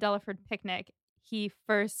day of the Delaford picnic, he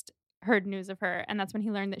first heard news of her. And that's when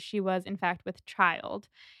he learned that she was, in fact, with child.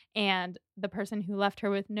 And the person who left her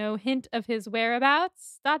with no hint of his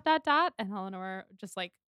whereabouts, ... And Eleanor just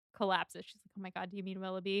like collapses. She's like, oh my God, do you mean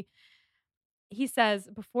Willoughby? He says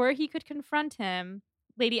before he could confront him,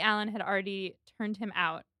 Lady Allen had already turned him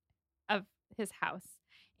out of his house.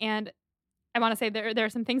 And I want to say there are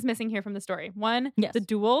some things missing here from the story. One, Yes. the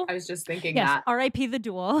duel. I was just thinking Yes, that. R.I.P. the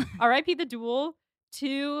duel. R.I.P. the duel.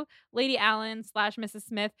 2, Lady Allen / Mrs.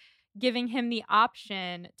 Smith giving him the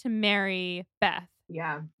option to marry Beth.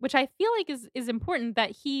 Yeah. Which I feel like is important,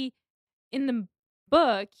 that he, in the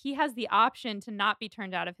book, he has the option to not be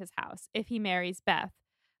turned out of his house if he marries Beth.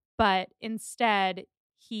 But instead,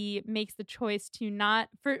 he makes the choice to not,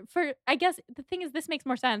 for I guess the thing is, this makes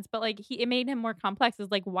more sense, but like it made him more complex.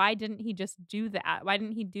 Is like, why didn't he just do that? Why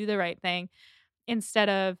didn't he do the right thing instead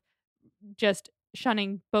of just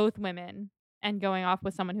shunning both women and going off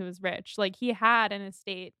with someone who was rich? Like, he had an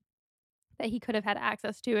estate that he could have had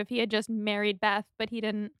access to if he had just married Beth, but he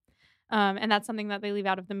didn't. And that's something that they leave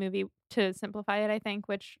out of the movie to simplify it, I think,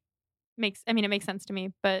 which it makes sense to me,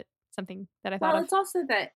 but something that I thought Well, of. it's also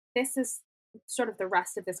that this is sort of the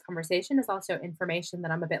rest of this conversation is also information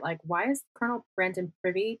that I'm a bit like, why is Colonel Brandon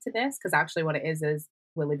privy to this? Because actually what it is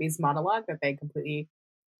Willoughby's monologue that they completely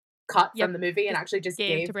cut from the movie and actually just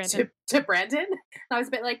gave to Brandon. And I was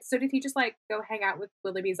a bit like, so did he just like go hang out with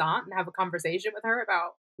Willoughby's aunt and have a conversation with her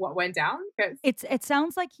about what went down? Because it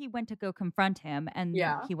sounds like he went to go confront him and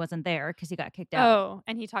he wasn't there because he got kicked out. Oh,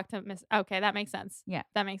 and he talked to Miss. Okay, that makes sense. Yeah,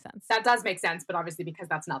 that makes sense. That does make sense, but obviously because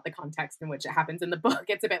that's not the context in which it happens in the book,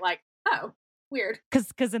 it's a bit like, oh, weird.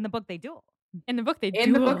 Because in the book they duel. In the book they duel.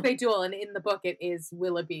 In the book they duel, and in the book it is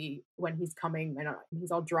Willoughby when he's coming and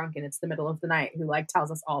he's all drunk and it's the middle of the night who like tells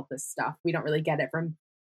us all this stuff. We don't really get it from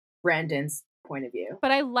Brandon's point of view.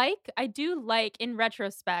 But I do like in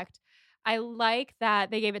retrospect, I like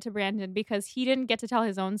that they gave it to Brandon because he didn't get to tell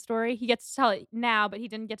his own story. He gets to tell it now, but he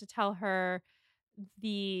didn't get to tell her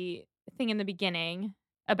the thing in the beginning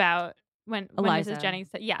about when Mrs.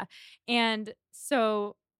 Jennings said, yeah. And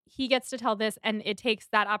so he gets to tell this, and it takes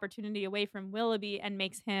that opportunity away from Willoughby and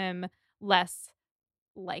makes him less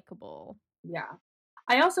likable. Yeah.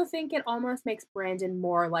 I also think it almost makes Brandon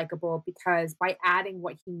more likable because by adding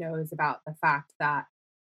what he knows about the fact that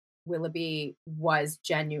Willoughby was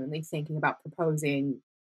genuinely thinking about proposing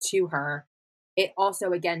to her, it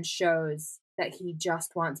also again shows that he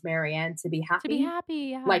just wants Marianne to be happy.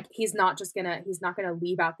 Yeah. Like he's not gonna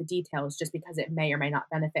leave out the details just because it may or may not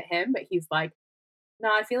benefit him, but he's like, no,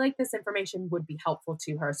 I feel like this information would be helpful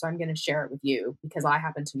to her, so I'm going to share it with you because I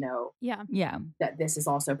happen to know that this is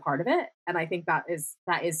also part of it. And I think that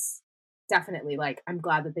is definitely like, I'm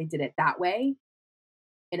glad that they did it that way,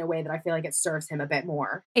 in a way that I feel like it serves him a bit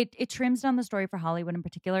more. It trims down the story for Hollywood in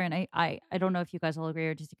particular, and I don't know if you guys will agree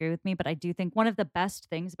or disagree with me, but I do think one of the best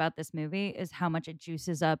things about this movie is how much it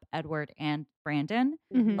juices up Edward and Brandon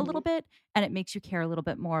a little bit, and it makes you care a little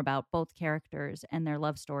bit more about both characters and their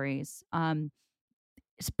love stories.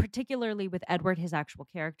 Particularly with Edward, his actual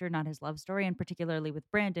character, not his love story, and particularly with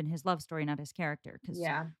Brandon, his love story, not his character. Because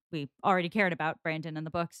we already cared about Brandon in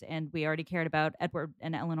the books, and we already cared about Edward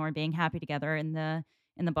and Eleanor being happy together in the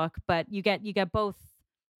book. But you get both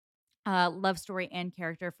love story and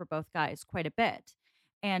character for both guys quite a bit,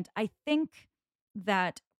 and I think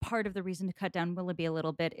that part of the reason to cut down Willoughby a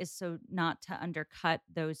little bit is so not to undercut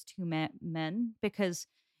those two men because.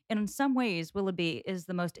 And in some ways, Willoughby is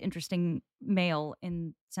the most interesting male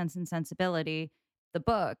in Sense and Sensibility, the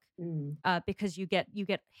book, because you get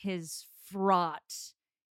his fraught,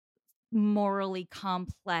 morally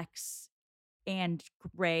complex and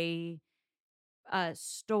gray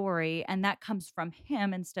story, and that comes from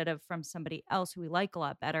him instead of from somebody else who we like a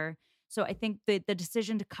lot better. So I think the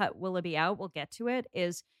decision to cut Willoughby out, we'll get to it,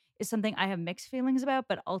 is something I have mixed feelings about,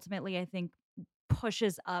 but ultimately I think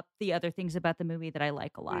pushes up the other things about the movie that I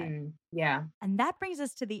like a lot. Yeah. And that brings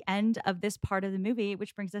us to the end of this part of the movie,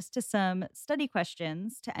 which brings us to some study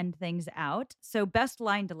questions to end things out. So best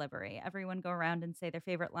line delivery. Everyone go around and say their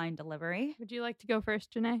favorite line delivery. Would you like to go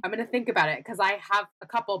first, Janae? I'm going to think about it because I have a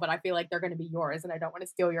couple, but I feel like they're going to be yours and I don't want to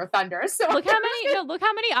steal your thunder. So look how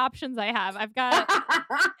many options I have. I've got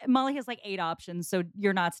Molly has like 8 options, so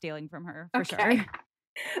you're not stealing from her for sure.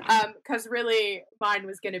 Because really mine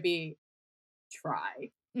was going to be try.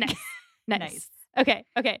 Nice. Okay.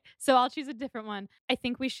 So I'll choose a different one. I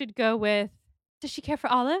think we should go with, does she care for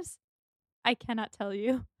olives? I cannot tell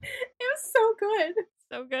you. It was so good.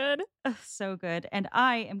 So good. So good. And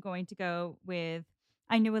I am going to go with,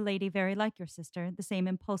 I knew a lady very like your sister, the same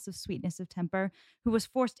impulsive sweetness of temper, who was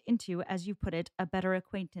forced into, as you put it, a better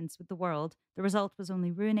acquaintance with the world. The result was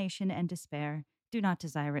only ruination and despair. Do not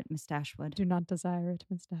desire it, Miss Dashwood. Do not desire it,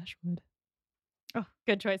 Miss Dashwood. Oh,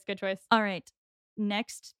 good choice. Good choice. All right.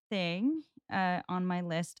 Next thing on my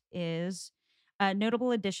list is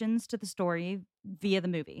notable additions to the story via the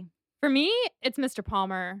movie. For me, it's Mr.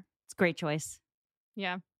 Palmer. It's a great choice.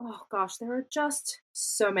 Yeah. Oh gosh, there are just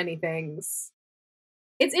so many things.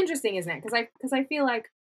 It's interesting, isn't it? Because I feel like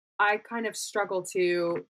I kind of struggle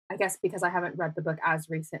to, I guess because I haven't read the book as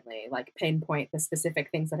recently, like pinpoint the specific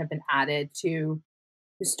things that have been added to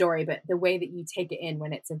the story, but the way that you take it in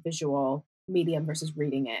when it's a visual medium versus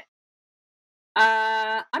reading it.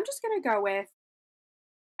 I'm just gonna go with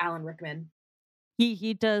Alan Rickman.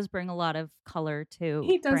 He does bring a lot of color to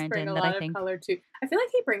He does bring Brandon a that I lot of think color too. I feel like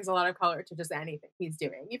he brings a lot of color to just anything he's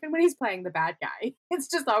doing, even when he's playing the bad guy. It's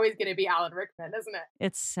just always going to be Alan Rickman, isn't it?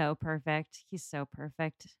 it's so perfect. He's so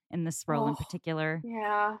perfect in this role in Oh, particular.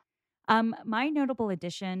 yeah. My notable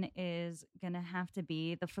addition is gonna have to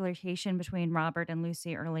be the flirtation between Robert and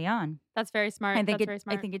Lucy early on. That's very smart. That's very I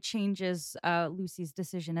smart. think it changes Lucy's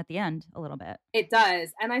decision at the end a little bit. It does.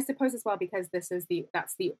 And I suppose as well because that's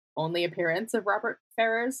the only appearance of Robert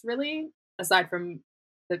Ferrers, really, aside from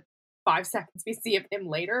the 5 seconds we see of him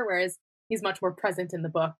later, whereas he's much more present in the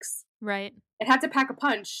books. Right. It had to pack a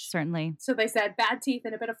punch. Certainly. So they said bad teeth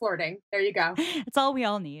and a bit of flirting. There you go. It's all we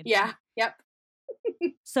all need. Yeah. Yep.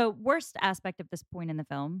 So, worst aspect of this point in the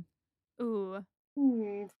film. Ooh.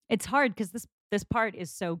 It's hard because this part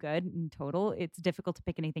is so good in total. It's difficult to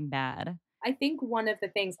pick anything bad. I think one of the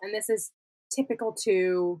things, and this is typical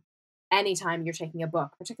to any time you're taking a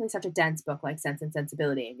book, particularly such a dense book like Sense and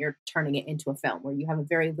Sensibility, and you're turning it into a film where you have a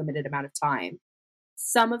very limited amount of time.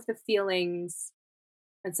 Some of the feelings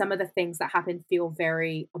and some of the things that happen feel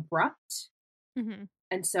very abrupt. Mm-hmm.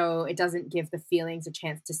 And so it doesn't give the feelings a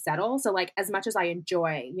chance to settle. So, like, as much as I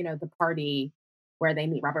enjoy, the party where they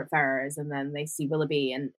meet Robert Ferrers and then they see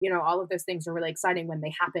Willoughby, and, all of those things are really exciting when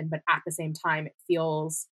they happen. But at the same time, it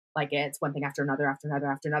feels like it's one thing after another, after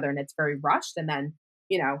another, after another. And it's very rushed. And then,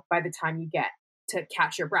 by the time you get to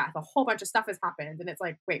catch your breath, a whole bunch of stuff has happened. And it's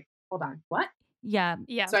like, wait, hold on, what? Yeah.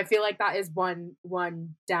 Yeah. So I feel like that is one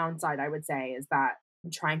downside, I would say, is that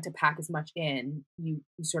trying to pack as much in, you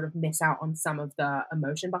sort of miss out on some of the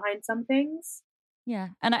emotion behind some things. Yeah.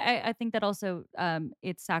 And I think that also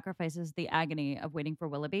it sacrifices the agony of waiting for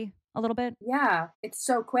Willoughby a little bit. Yeah, it's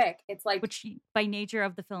so quick. It's like, Which by nature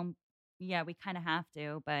of the film, yeah, we kind of have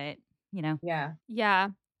to, but yeah. Yeah.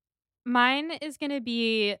 Mine is going to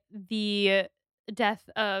be the death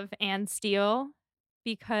of Anne Steele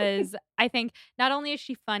because I think not only is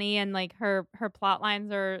she funny and like her plot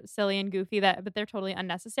lines are silly and goofy but they're totally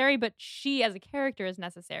unnecessary, but she as a character is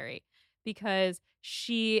necessary because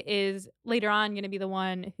she is later on going to be the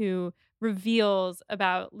one who reveals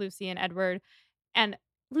about Lucy and Edward, and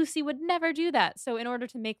Lucy would never do that. So in order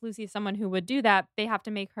to make Lucy someone who would do that, they have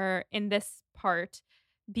to make her in this part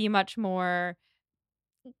be much more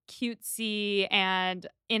cutesy and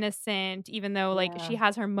innocent, even though like Yeah. she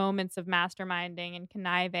has her moments of masterminding and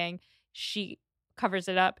conniving. She covers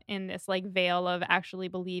it up in this like veil of actually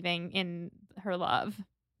believing in her love.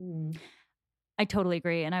 Mm. I totally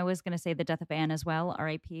agree. And I was going to say the death of Anne as well,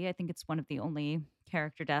 R.I.P. I think it's one of the only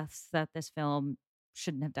character deaths that this film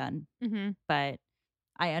shouldn't have done. Mm-hmm. But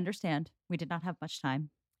I understand. We did not have much time.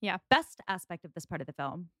 Yeah. Best aspect of this part of the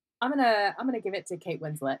film. I'm gonna give it to Kate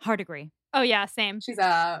Winslet. Hard agree. Oh yeah, same. She's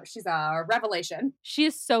a revelation. She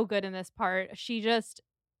is so good in this part.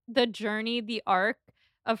 The journey, the arc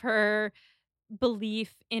of her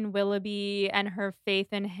belief in Willoughby and her faith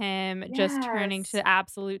in him just turning Yes. to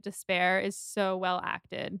absolute despair is so well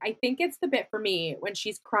acted. I think it's the bit for me when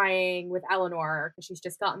she's crying with Eleanor because she's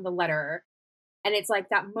just gotten the letter, and it's like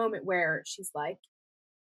that moment where she's like,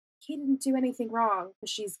 he didn't do anything wrong.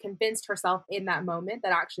 She's convinced herself in that moment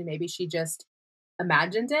that actually maybe she just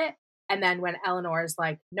imagined it. And then when Eleanor's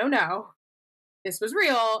like, no, this was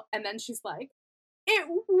real. And then she's like, it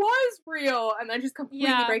was real. And then just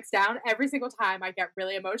completely breaks down. Every single time I get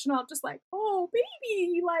really emotional. I'm just like, oh,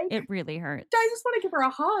 baby. Like, it really hurts. I just want to give her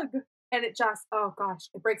a hug. And it just, oh gosh,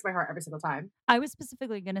 it breaks my heart every single time. I was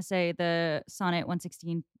specifically going to say the Sonnet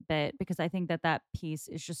 116 bit because I think that piece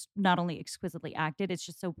is just not only exquisitely acted, it's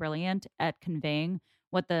just so brilliant at conveying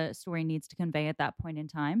what the story needs to convey at that point in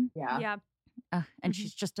time. Yeah. Yeah. And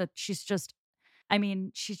she's just such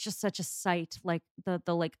a sight, like the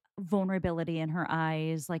like vulnerability in her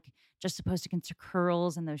eyes, like just opposed against her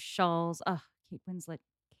curls and those shawls. Kate Winslet.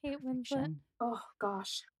 Kate Winslet. Perfection. Oh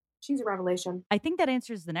gosh. She's a revelation. I think that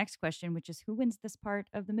answers the next question, which is who wins this part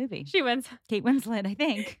of the movie? She wins. Kate Winslet, I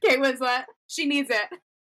think. Kate Winslet. She needs it.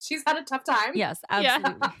 She's had a tough time. Yes,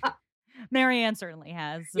 absolutely. Marianne certainly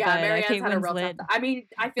has. Yeah, but, Marianne's Kate had a real Winslet, tough time. I mean,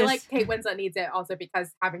 I feel like this- Kate Winslet needs it also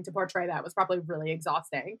because having to portray that was probably really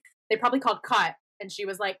exhausting. They probably called cut, and she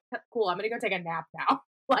was like, cool, I'm going to go take a nap now.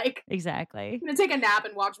 Like, Exactly. I'm going to take a nap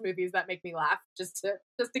and watch movies that make me laugh just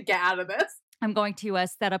to get out of this. I'm going to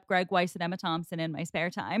set up Greg Weiss and Emma Thompson in my spare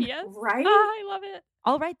time. Yes. Right? I love it.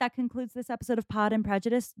 All right, that concludes this episode of Pod and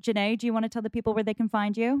Prejudice. Janae, do you want to tell the people where they can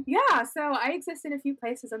find you? Yeah, so I exist in a few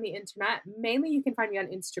places on the internet. Mainly, you can find me on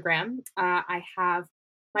Instagram. I have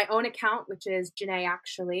my own account, which is Janae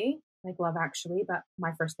Actually, like Love Actually, but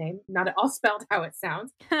my first name, not at all spelled how it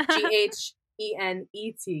sounds. GHENET,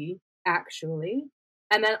 actually.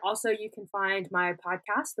 And then also you can find my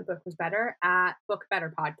podcast, The Book Was Better, at Book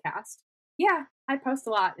Better Podcast. Yeah, I post a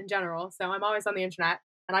lot in general, so I'm always on the internet.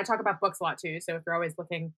 And I talk about books a lot too, so if you're always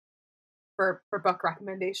looking for book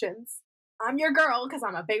recommendations, I'm your girl because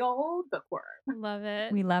I'm a big old bookworm. Love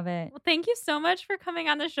it. We love it. Well, thank you so much for coming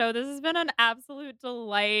on the show. This has been an absolute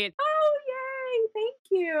delight. Oh, yay! Thank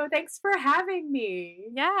you. Thanks for having me.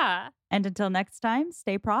 Yeah. And until next time,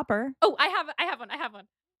 stay proper. Oh, I have one.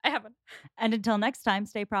 And until next time,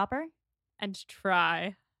 stay proper. And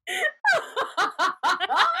try.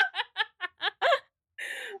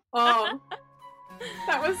 Oh,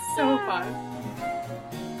 that was so fun.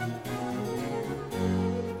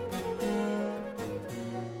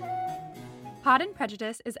 Pod and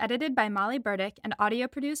Prejudice is edited by Molly Burdick and audio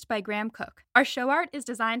produced by Graham Cook. Our show art is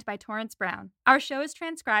designed by Torrance Brown. Our show is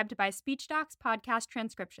transcribed by SpeechDocs Podcast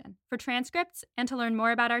Transcription. For transcripts and to learn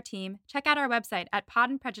more about our team, check out our website at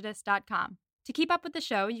podandprejudice.com. To keep up with the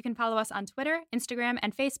show, you can follow us on Twitter, Instagram,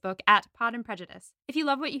 and Facebook at Pod and Prejudice. If you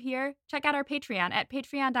love what you hear, check out our Patreon at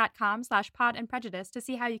patreon.com/podandprejudice to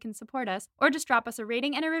see how you can support us, or just drop us a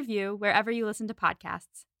rating and a review wherever you listen to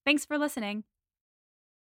podcasts. Thanks for listening.